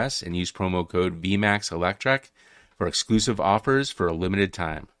vmax-scooters.us and use promo code VMAXElectric for exclusive offers for a limited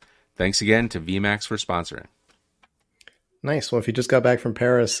time. Thanks again to VMAX for sponsoring. Nice. Well, if you just got back from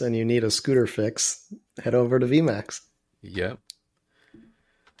Paris and you need a scooter fix, head over to VMAX. Yep.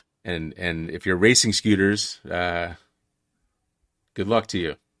 And if you're racing scooters, good luck to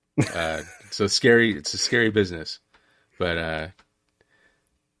you. It's a scary business, but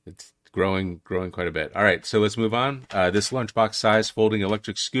it's growing quite a bit. All right, so let's move on. This lunchbox-sized folding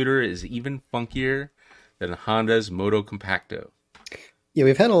electric scooter is even funkier than Honda's Moto Compacto. Yeah,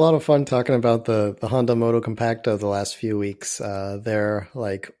 we've had a lot of fun talking about the Honda Moto Compacto the last few weeks. They're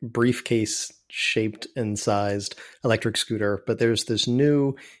like briefcase shaped and sized electric scooter, but there's this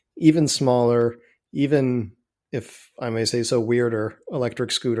new, even smaller, even if I may say so, weirder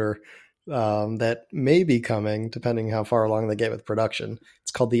electric scooter that may be coming, depending how far along they get with production.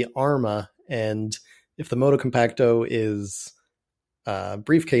 It's called the Arma, and if the Moto Compacto is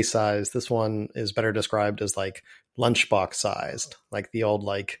briefcase sized, this one is better described as like lunchbox sized, like the old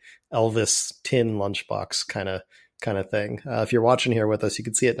like Elvis tin lunchbox kind of thing. If you're watching here with us, you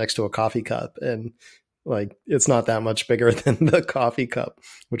can see it next to a coffee cup, and like it's not that much bigger than the coffee cup,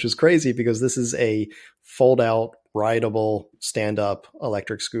 which is crazy because this is a fold out, rideable, stand up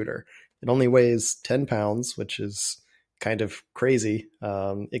electric scooter. It only weighs 10 pounds, which is kind of crazy.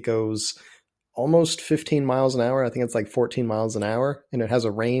 It goes almost 15 miles an hour. I think it's like 14 miles an hour, and it has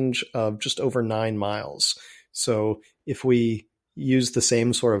a range of just over 9 miles. So if we use the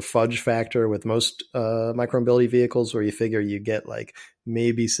same sort of fudge factor with most micromobility vehicles, where you figure you get like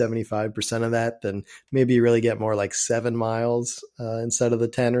maybe 75% of that, then maybe you really get more like 7 miles instead of the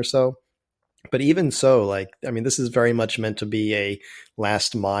 10 or so. But even so, like, I mean, this is very much meant to be a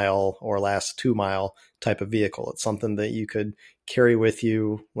last mile or last 2 mile type of vehicle. It's something that you could carry with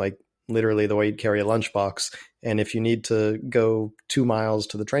you, like literally the way you'd carry a lunchbox. And if you need to go 2 miles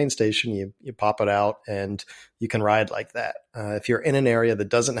to the train station, you pop it out and you can ride like that. If you're in an area that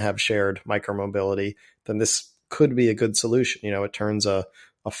doesn't have shared micromobility, then this could be a good solution. You know, it turns a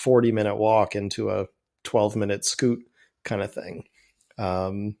 40-minute walk into a 12-minute scoot kind of thing.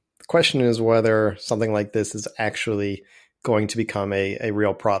 The question is whether something like this is actually going to become a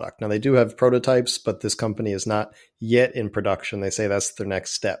real product. Now, they do have prototypes, but this company is not yet in production. They say that's their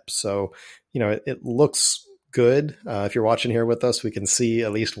next step. So, you know, it looks good. If you're watching here with us, we can see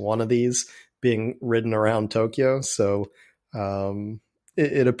at least one of these being ridden around Tokyo. So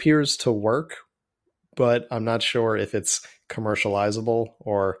it appears to work, but I'm not sure if it's commercializable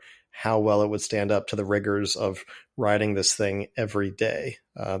or how well it would stand up to the rigors of riding this thing every day.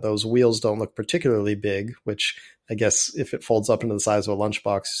 Those wheels don't look particularly big, which I guess if it folds up into the size of a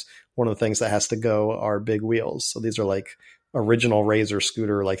lunchbox, one of the things that has to go are big wheels. So these are like original Razor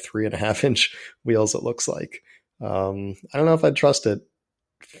scooter, like 3.5-inch wheels, it looks like. I don't know if I'd trust it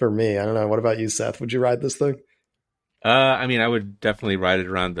for me. I don't know. What about you, Seth? Would you ride this thing? I mean, I would definitely ride it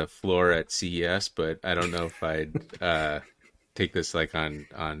around the floor at CES, but I don't know if I'd take this like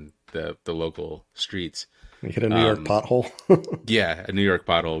on the local streets. You hit a New York pothole. Yeah, a New York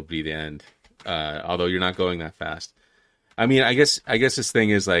pothole would be the end. Although you're not going that fast. I mean, I guess this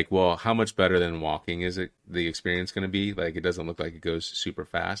thing is like, well, how much better than walking is it? The experience going to be like, it doesn't look like it goes super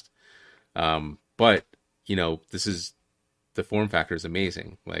fast. But you know, the form factor is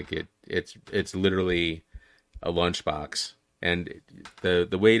amazing. Like it's literally a lunchbox, and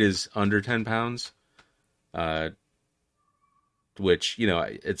the weight is under 10 pounds. Which, you know,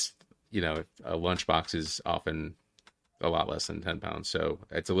 it's, you know, a lunchbox is often a lot less than 10 pounds. So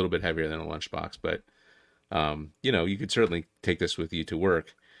it's a little bit heavier than a lunchbox, but, you know, you could certainly take this with you to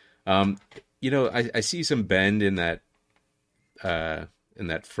work. You know, I see some bend in that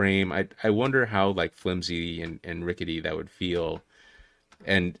frame. I wonder how like flimsy and rickety that would feel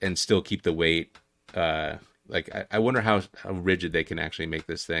and still keep the weight. Like, I wonder how rigid they can actually make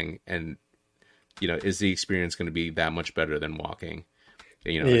this thing. And, you know, is the experience going to be that much better than walking?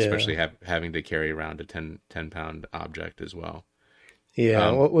 You know, yeah. Especially having to carry around a 10 pound object as well.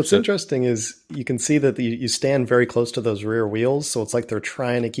 Yeah. What's interesting is you can see that you stand very close to those rear wheels. So it's like they're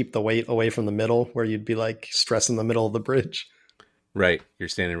trying to keep the weight away from the middle, where you'd be like stressing the middle of the bridge. Right. You're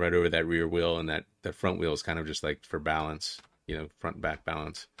standing right over that rear wheel, and that front wheel is kind of just like for balance, you know, front and back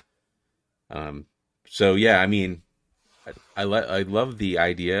balance. So yeah, I mean, I love the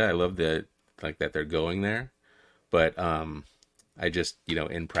idea. I love that they're going there, but I just, you know,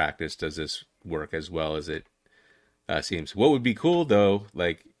 in practice, does this work as well as it seems. What would be cool though,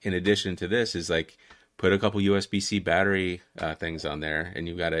 like in addition to this, is like put a couple USB-C battery things on there, and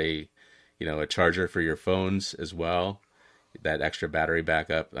you've got a charger for your phones as well. That extra battery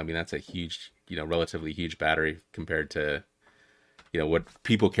backup. I mean, that's a huge, relatively huge battery compared to what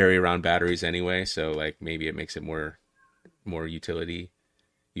people carry around batteries anyway. So like maybe it makes it more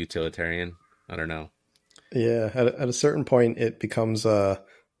utilitarian. I don't know. Yeah, at a certain point, it becomes a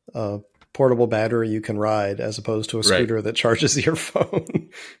portable battery you can ride as opposed to a Right. scooter that charges your phone.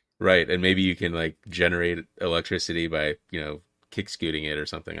 Right. And maybe you can like generate electricity by, kick scooting it or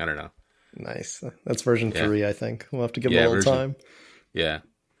something. I don't know. Nice. That's version Yeah. 3, I think. We'll have to give them Yeah. a little Version. time. Yeah.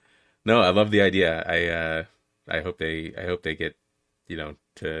 No, I love the idea. I hope they get,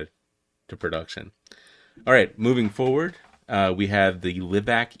 to production. All right. Moving forward, we have the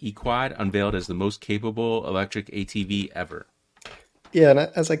Livac eQuad unveiled as the most capable electric ATV ever. Yeah, and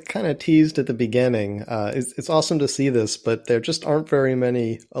as I kind of teased at the beginning, it's awesome to see this, but there just aren't very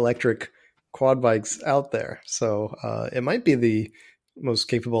many electric quad bikes out there. So it might be the most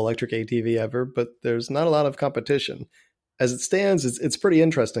capable electric ATV ever, but there's not a lot of competition. As it stands, it's pretty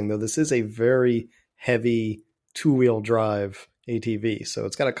interesting, though. This is a very heavy two-wheel drive ATV, so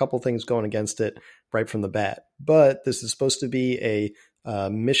it's got a couple things going against it right from the bat. But this is supposed to be a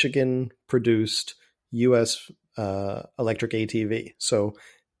Michigan-produced U.S. Electric ATV. So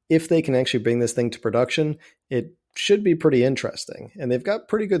if they can actually bring this thing to production, it should be pretty interesting. And they've got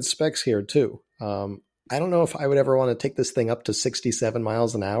pretty good specs here too. I don't know if I would ever want to take this thing up to 67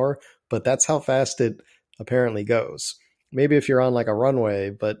 miles an hour, but that's how fast it apparently goes. Maybe if you're on like a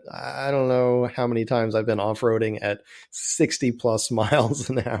runway, but I don't know how many times I've been off-roading at 60 plus miles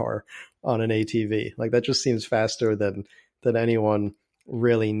an hour on an ATV. Like that just seems faster than anyone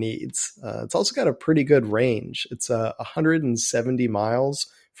really needs. It's also got a pretty good range. It's 170 miles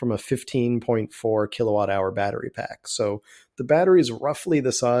from a 15.4 kilowatt hour battery pack. So the battery is roughly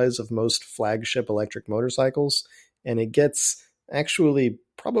the size of most flagship electric motorcycles, and it gets actually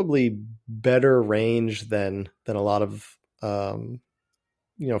probably better range than a lot of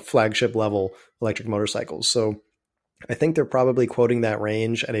flagship level electric motorcycles. So I think they're probably quoting that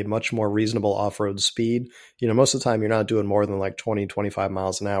range at a much more reasonable off-road speed. Most of the time you're not doing more than like 20, 25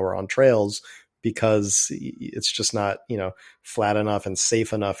 miles an hour on trails because it's just not, flat enough and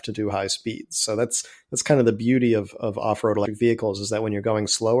safe enough to do high speeds. So that's kind of the beauty of off-road electric vehicles, is that when you're going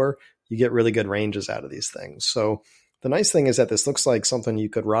slower, you get really good ranges out of these things. So the nice thing is that this looks like something you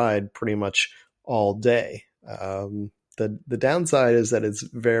could ride pretty much all day. The downside is that it's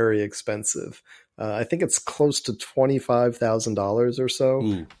very expensive. I think it's close to $25,000 or so.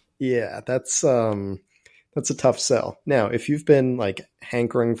 Ooh. Yeah, that's a tough sell. Now, if you've been like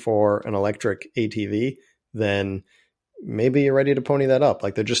hankering for an electric ATV, then maybe you're ready to pony that up.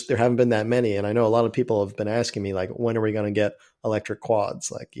 Like there haven't been that many, and I know a lot of people have been asking me like, when are we going to get electric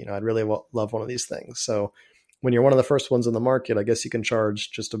quads? Like, I'd really love one of these things. So when you're one of the first ones in the market, I guess you can charge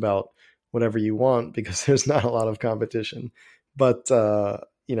just about whatever you want because there's not a lot of competition. But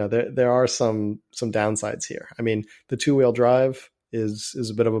there are some downsides here. I mean, the two-wheel drive is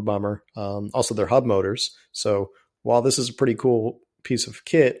a bit of a bummer. Also, they're hub motors. So while this is a pretty cool piece of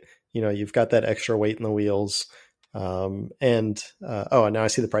kit, you've got that extra weight in the wheels. And now I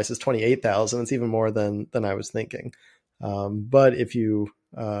see the price is $28,000. It's even more than I was thinking. But if you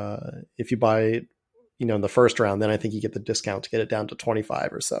buy, in the first round, then I think you get the discount to get it down to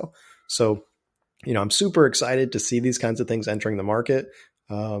 25 or so. So, I'm super excited to see these kinds of things entering the market.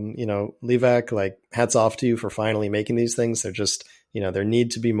 Livac, like hats off to you for finally making these things. They're just, there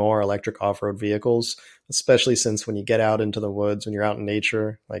need to be more electric off-road vehicles, especially since when you get out into the woods, when you're out in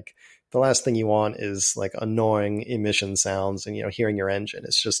nature, like the last thing you want is like annoying emission sounds and, hearing your engine.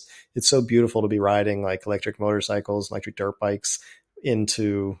 It's so beautiful to be riding like electric motorcycles, electric dirt bikes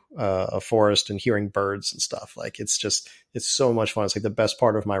into a forest and hearing birds and stuff. Like it's so much fun. It's like the best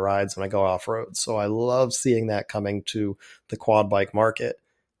part of my rides when I go off road. So I love seeing that coming to the quad bike market,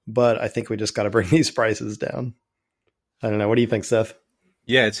 but I think we just got to bring these prices down. I don't know. What do you think, Seth?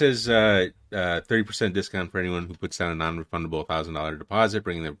 Yeah, it says 30% discount for anyone who puts down a non-refundable $1,000 deposit,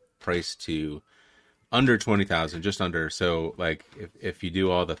 bringing the price to under 20,000, just under. So like if you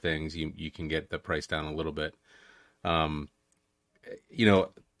do all the things, you can get the price down a little bit.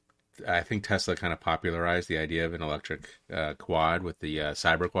 I think Tesla kind of popularized the idea of an electric quad with the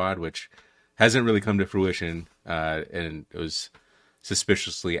Cyber Quad, which hasn't really come to fruition, and it was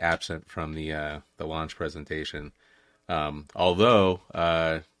suspiciously absent from the launch presentation. Although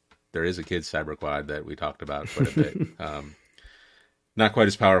there is a kid's Cyber Quad that we talked about quite a bit. Not quite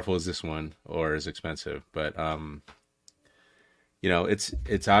as powerful as this one or as expensive, but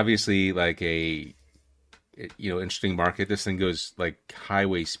it's obviously like a interesting market. This thing goes like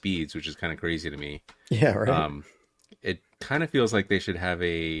highway speeds, which is kind of crazy to me. Yeah, right. It kind of feels like they should have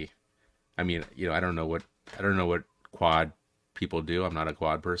a. I mean, I don't know what quad people do. I'm not a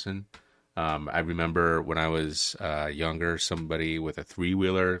quad person. I remember when I was younger, somebody with a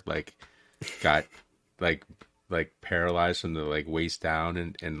three-wheeler like got like paralyzed from the like waist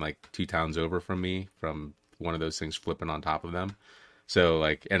down and like 2 towns over from me from one of those things flipping on top of them. So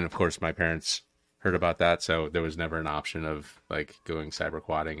like, and of course my parents heard about that, so there was never an option of like going cyber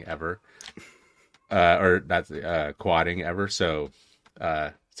quadding ever, or that's quadding ever. So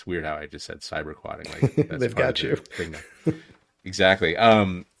it's weird how I just said cyber quadding. Like that's They've got you. thing. Exactly.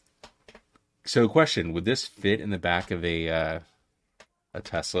 So question: would this fit in the back of a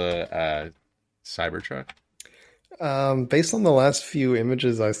Tesla Cybertruck? Based on the last few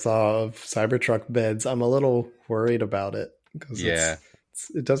images I saw of Cybertruck beds, I'm a little worried about it because Yeah,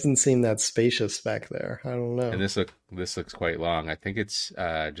 it doesn't seem that spacious back there. I don't know. and this looks quite long. I think it's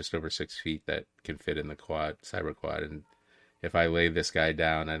just over 6 feet that can fit in the cyber quad. And if I lay this guy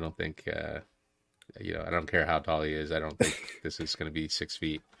down, I don't think I don't care how tall he is. I don't think this is going to be 6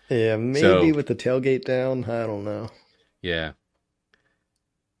 feet. Yeah, maybe So with the tailgate down. I don't know. yeah,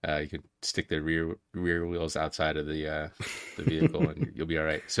 you could stick the rear wheels outside of the vehicle, and you'll be all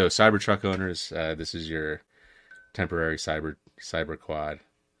right. So Cybertruck owners, this is your temporary cyber quad.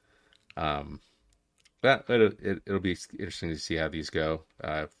 But it'll be interesting to see how these go.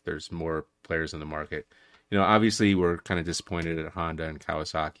 If there's more players in the market, obviously we're kind of disappointed at Honda and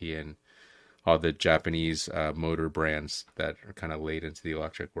Kawasaki and all the Japanese motor brands that are kind of late into the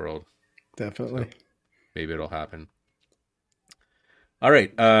electric world. Definitely. So maybe it'll happen. All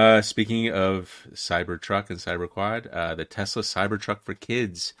right. Speaking of Cybertruck and Cyberquad, the Tesla Cybertruck for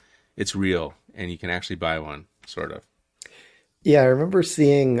kids, it's real, and you can actually buy one, sort of. Yeah, I remember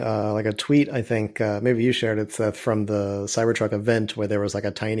seeing like a tweet, I think, maybe you shared it, Seth, from the Cybertruck event where there was like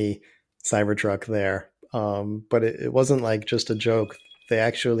a tiny Cybertruck there. But it wasn't like just a joke. They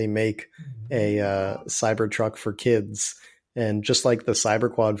actually make a Cybertruck for kids. And just like the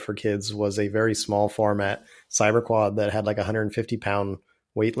Cyberquad for kids was a very small format Cyberquad that had like a 150-pound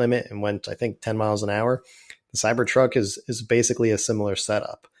weight limit and went, I think, 10 miles an hour. The Cybertruck is basically a similar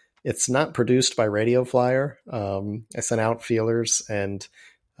setup. It's not produced by Radio Flyer. I sent out feelers and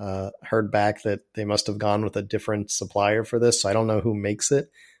heard back that they must have gone with a different supplier for this. So I don't know who makes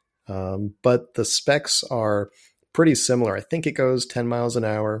it. But the specs are pretty similar. I think it goes 10 miles an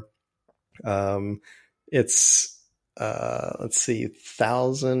hour. It's let's see,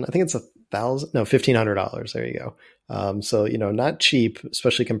 $1,000. I think it's $1,500. There you go. So, not cheap,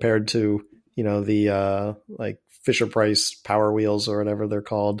 especially compared to, the like Fisher Price Power Wheels or whatever they're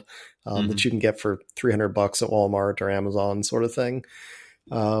called, that you can get for $300 at Walmart or Amazon sort of thing.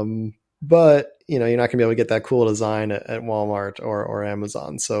 But you're not gonna be able to get that cool design at Walmart or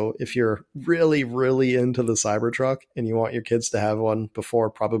Amazon. So if you're really, really into the Cybertruck and you want your kids to have one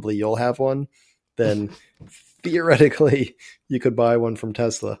before probably you'll have one, then theoretically you could buy one from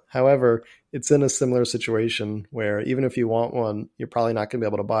Tesla. However, it's in a similar situation where even if you want one, you're probably not going to be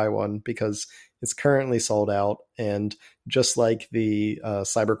able to buy one because it's currently sold out. And just like the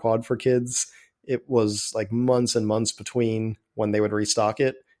Cyberquad for kids, it was like months and months between when they would restock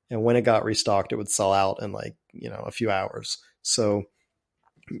it. And when it got restocked, it would sell out in like, a few hours. So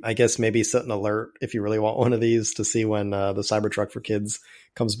I guess maybe set an alert if you really want one of these to see when the Cybertruck for kids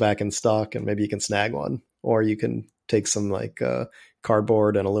comes back in stock, and maybe you can snag one, or you can take some like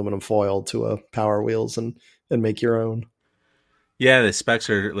cardboard and aluminum foil to a Power Wheels and make your own. Yeah, the specs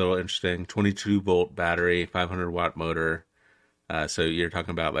are a little interesting. 22-volt battery, 500-watt motor. So you're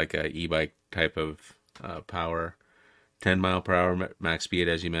talking about like a e-bike type of power. 10-mile-per-hour max speed,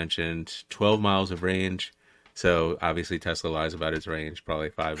 as you mentioned. 12 miles of range. So obviously Tesla lies about its range, probably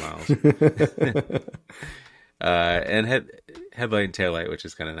 5 miles. And headlight and taillight, which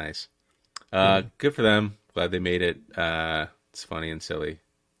is kind of nice. Good for them. Glad they made it. It's funny and silly.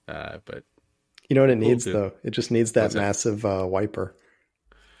 But you know what it cool needs, too. though? It just needs that massive wiper.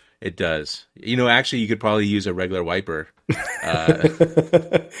 It does. Actually, you could probably use a regular wiper.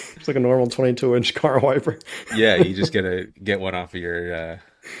 It's like a normal 22-inch car wiper. Yeah, you just gotta get one off of your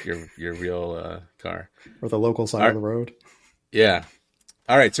real car Or the local side of the road. Yeah.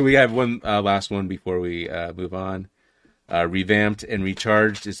 All right, so we have one last one before we move on. Revamped and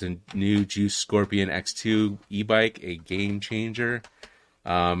recharged is a new Juice Scorpion X2 e-bike, a game changer.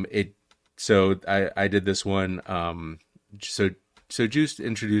 So I did this one. So Juice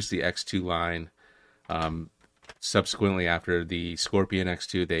introduced the X2 line. Subsequently, after the Scorpion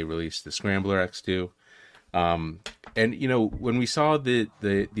X2, they released the Scrambler X2. And when we saw the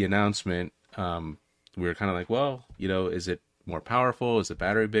announcement, we were kind of like, well, is it more powerful? Is the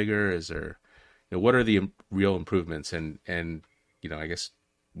battery bigger? Is there, what are the real improvements? And I guess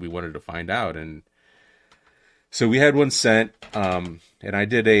we wanted to find out. And so we had one sent, and I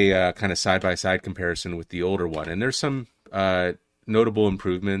did a kind of side-by-side comparison with the older one. And there's some notable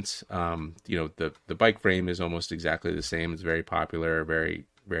improvements. The bike frame is almost exactly the same. It's very popular, very,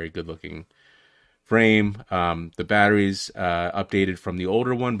 very good-looking frame. The batteries updated from the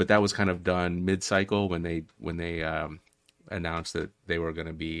older one, but that was kind of done mid-cycle when they announced that they were going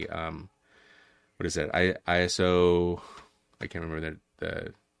to be what is it? ISO. I can't remember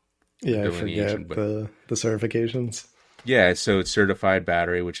the yeah, I forget but the certifications. Yeah, so it's certified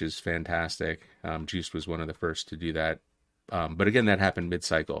battery, which is fantastic. Juiced was one of the first to do that, but again, that happened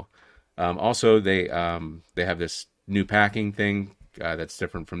mid-cycle. Also, they have this new packing thing that's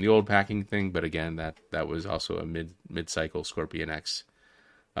different from the old packing thing, but again, that was also a mid-cycle Scorpion X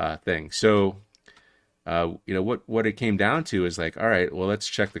thing. So, what it came down to is like, all right, well, let's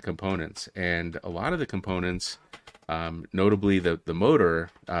check the components, and a lot of the components, notably the motor,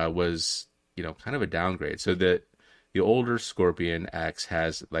 was kind of a downgrade. So the older Scorpion X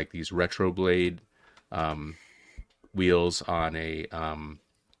has like these retro blade wheels on a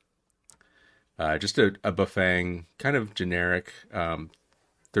just a Bafang kind of generic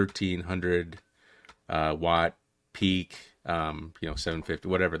 1300 watt peak, 750,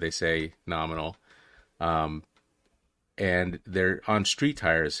 whatever they say nominal, and they're on street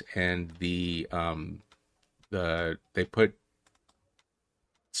tires, and they put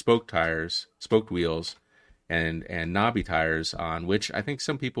spoked wheels and knobby tires on, which I think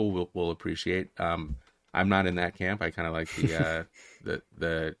some people will appreciate. I'm not in that camp. I kind of like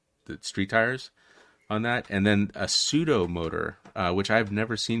the street tires on that, and then a pseudo motor, which I've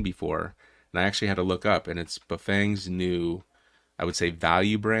never seen before, and I actually had to look up, and it's Bafang's new, I would say,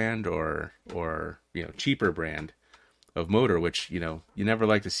 value brand or cheaper brand of motor, which you never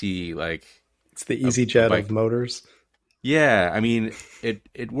like to see. Like, it's the EasyJet of motors. Yeah, I mean,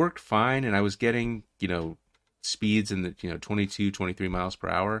 it worked fine, and I was getting speeds in the 22, 23 miles per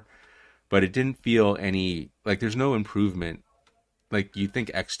hour, but it didn't feel any, like, there's no improvement. Like, you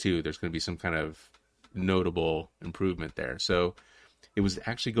think X2, there's going to be some kind of notable improvement there. So it was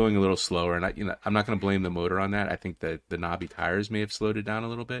actually going a little slower, and I'm not going to blame the motor on that. I think that the knobby tires may have slowed it down a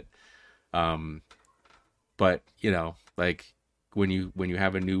little bit. But like when you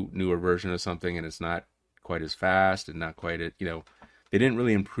have a newer version of something and it's not quite as fast and not quite they didn't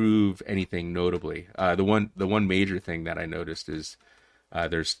really improve anything notably. The one major thing that I noticed is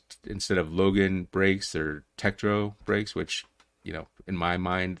there's, instead of Logan brakes, they're Tektro brakes, which in my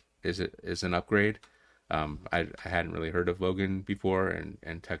mind is an upgrade. I hadn't really heard of Logan before,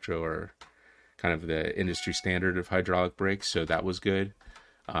 and Tektro are kind of the industry standard of hydraulic brakes, so that was good.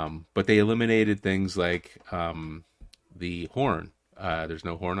 But they eliminated things like the horn. There's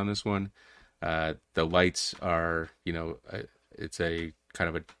no horn on this one. The lights are, it's a kind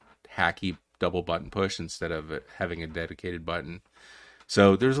of a hacky double button push instead of having a dedicated button.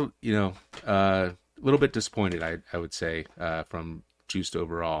 So there's, a little bit disappointed, I would say, from Juiced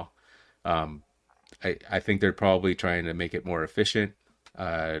overall. I think they're probably trying to make it more efficient,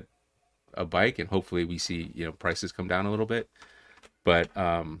 a bike, and hopefully we see, prices come down a little bit. But,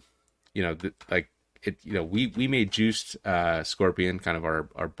 we made Juiced Scorpion kind of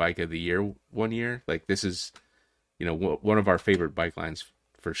our bike of the year one year. Like, this is, one of our favorite bike lines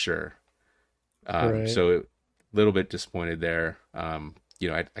for sure. Right. So a little bit disappointed there. I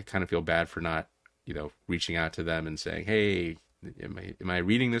kind of feel bad for not, reaching out to them and saying, hey, am I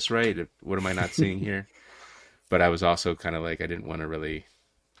reading this right? What am I not seeing here? But I was also kind of like, I didn't want to really,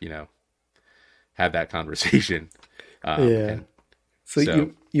 have that conversation. Yeah.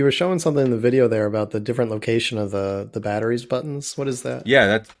 So you were showing something in the video there about the different location of the batteries buttons. What is that?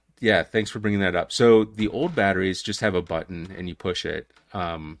 Yeah, thanks for bringing that up. So the old batteries just have a button and you push it,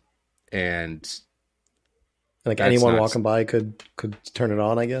 and like anyone walking by could turn it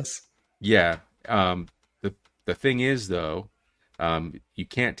on, I guess. Yeah. The thing is, though, you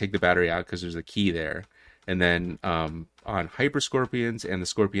can't take the battery out because there's a key there. And then on Hyper Scorpions and the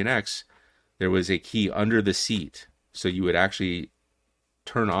Scorpion X, there was a key under the seat, so you would actually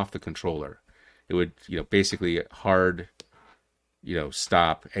turn off the controller. It would, basically hard,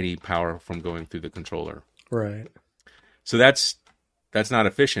 stop any power from going through the controller. Right. So that's not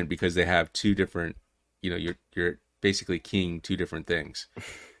efficient because they have two different, you're basically keying two different things.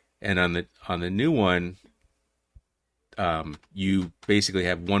 And on the new one, you basically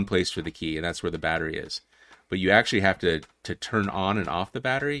have one place for the key, and that's where the battery is. But you actually have to turn on and off the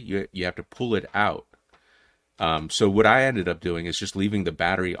battery. You have to pull it out. So what I ended up doing is just leaving the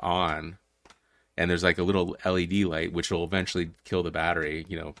battery on and there's like a little LED light which will eventually kill the battery.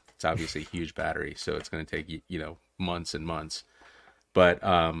 It's obviously a huge battery, so it's going to take months and months. But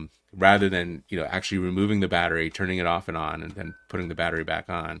rather than actually removing the battery, turning it off and on, and then putting the battery back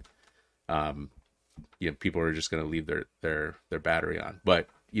on, people are just going to leave their battery on. But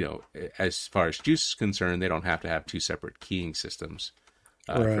as far as Juice is concerned, they don't have to have two separate keying systems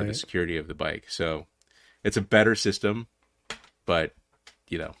for the security of the bike. So it's a better system, but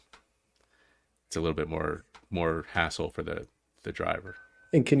it's a little bit more hassle for the driver.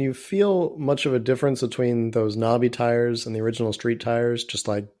 And can you feel much of a difference between those knobby tires and the original street tires, just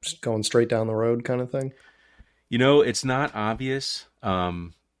like going straight down the road kind of thing? It's not obvious,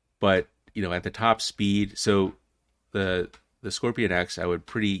 but at the top speed, so the Scorpion X, I would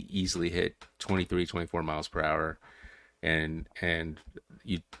pretty easily hit 23, 24 miles per hour, and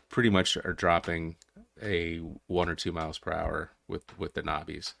you pretty much are dropping a 1 or 2 miles per hour with the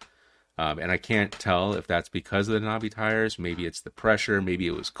knobbies. And I can't tell if that's because of the knobby tires. Maybe it's the pressure. Maybe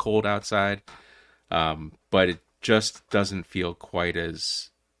it was cold outside. But it just doesn't feel quite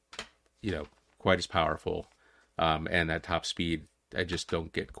as powerful. And that top speed, I just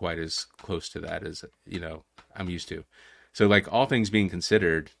don't get quite as close to that as, I'm used to. So like all things being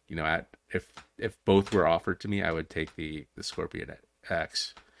considered, if both were offered to me, I would take the Scorpion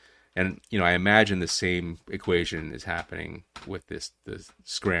X. And, I imagine the same equation is happening with the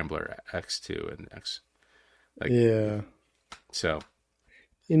Scrambler X2 and X. Yeah. So.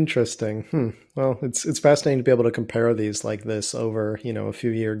 Interesting. Well, it's fascinating to be able to compare these like this over, a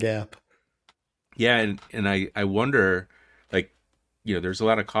few year gap. Yeah. And I wonder, there's a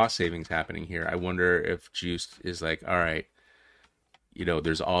lot of cost savings happening here. I wonder if Juice is like, all right,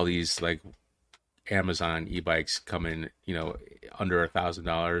 there's all these like Amazon e-bikes coming, under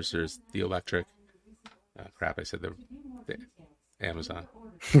 $1,000. There's the electric. I said the Amazon.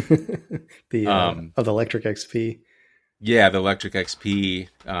 the electric XP. Yeah, the electric XP.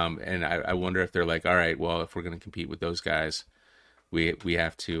 And I wonder if they're like, all right, well, if we're going to compete with those guys, we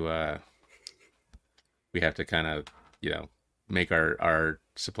have to kind of make our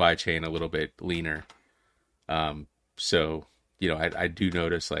supply chain a little bit leaner. So. I do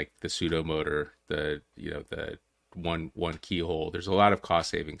notice like the pseudo motor, the one keyhole. There's a lot of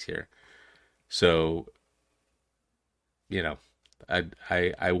cost savings here. So,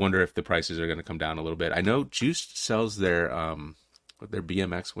 I wonder if the prices are going to come down a little bit. I know Juice sells their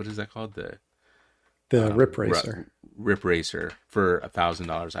BMX. What is that called? The Rip Racer. Rip Racer for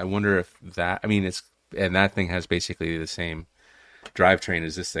 $1,000. I wonder if that. I mean, and that thing has basically the same drivetrain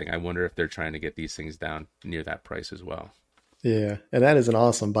as this thing. I wonder if they're trying to get these things down near that price as well. Yeah, and that is an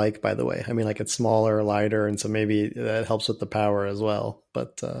awesome bike, by the way. I mean, like it's smaller, lighter, and so maybe that helps with the power as well.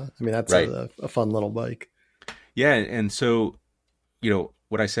 But that's right. a fun little bike. Yeah, and so,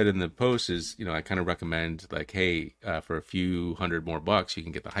 what I said in the post is, I kind of recommend like, hey, for a few $100 more, you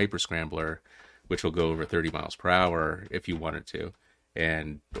can get the Hyper Scrambler, which will go over 30 miles per hour if you wanted to,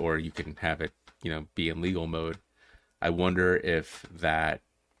 or you can have it, be in legal mode. I wonder if that,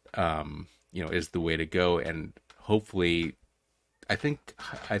 is the way to go, and hopefully. I think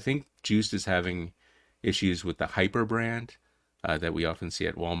Juiced is having issues with the Hyper brand that we often see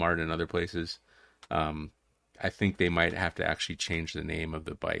at Walmart and other places. I think they might have to actually change the name of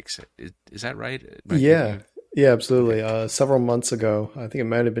the bikes. Is that right? Yeah, absolutely. Okay. Several months ago, I think it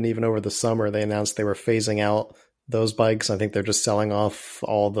might have been even over the summer, they announced they were phasing out those bikes. I think they're just selling off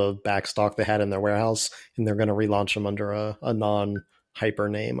all the back stock they had in their warehouse, and they're going to relaunch them under a non-Hyper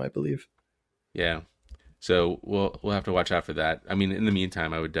name, I believe. Yeah. So we'll have to watch out for that. I mean, in the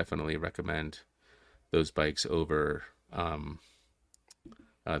meantime, I would definitely recommend those bikes over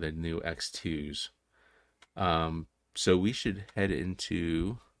the new X2s. So we should head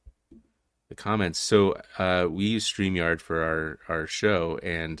into the comments. So we use StreamYard for our show,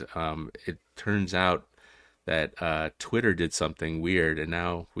 and it turns out that Twitter did something weird, and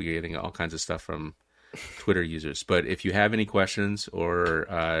now we're getting all kinds of stuff from Twitter users. But if you have any questions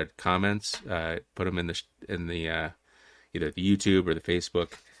or comments, put them in the either the YouTube or the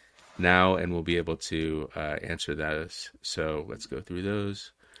Facebook now, and we'll be able to answer those. So let's go through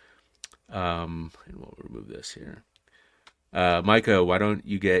those, and we'll remove this here. Micah, why don't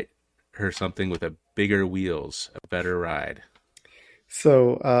you get her something with a bigger wheels, a better ride?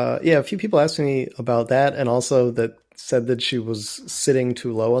 So a few people asked me about that, and also that said that she was sitting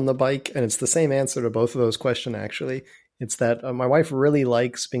too low on the bike, and it's the same answer to both of those questions, actually. It's that my wife really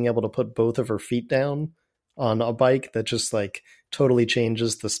likes being able to put both of her feet down on a bike. That just like totally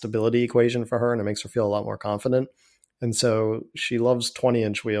changes the stability equation for her, and it makes her feel a lot more confident. And so she loves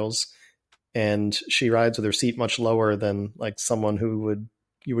 20-inch wheels, and she rides with her seat much lower than like someone who would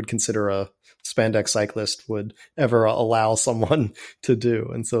you would consider a spandex cyclist would ever allow someone to do.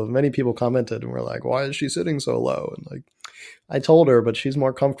 And so many people commented and were like, why is she sitting so low? And like, I told her, but she's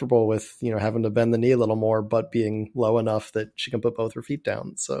more comfortable with, having to bend the knee a little more, but being low enough that she can put both her feet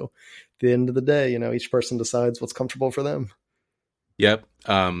down. So at the end of the day, each person decides what's comfortable for them. Yep.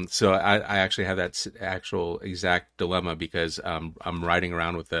 So I actually have that actual exact dilemma because I'm riding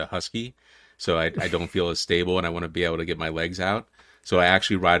around with a husky, so I don't feel as stable, and I want to be able to get my legs out. So I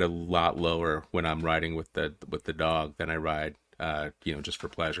actually ride a lot lower when I'm riding with the dog than I ride, just for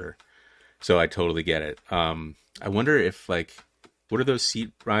pleasure. So I totally get it. I wonder if what are those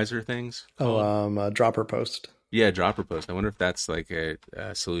seat riser things? Dropper post. Yeah, dropper post. I wonder if that's like a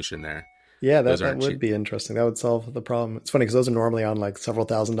solution there. Yeah, that would be interesting. That would solve the problem. It's funny because those are normally on like several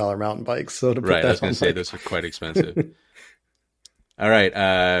 $1,000 mountain bikes. So to put right, that I was going on to say those are quite expensive. All right,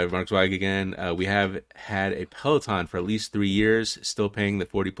 Mark Zweig again. We have had a Peloton for at least 3 years, still paying the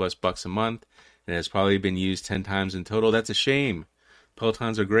 $40+ a month, and has probably been used 10 times in total. That's a shame.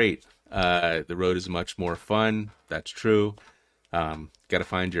 Pelotons are great. The road is much more fun. That's true. Got to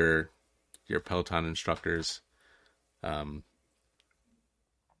find your Peloton instructors.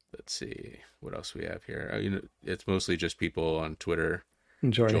 Let's see what else we have here. It's mostly just people on Twitter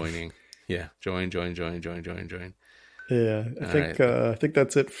joining. Yeah, join. Yeah, I think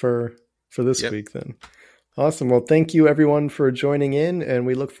that's it for this week then. Awesome. Well, thank you everyone for joining in, and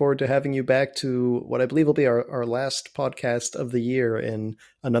we look forward to having you back to what I believe will be our last podcast of the year in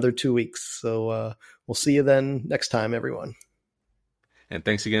another 2 weeks. So we'll see you then next time, everyone. And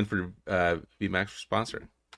thanks again for VMAX for sponsoring.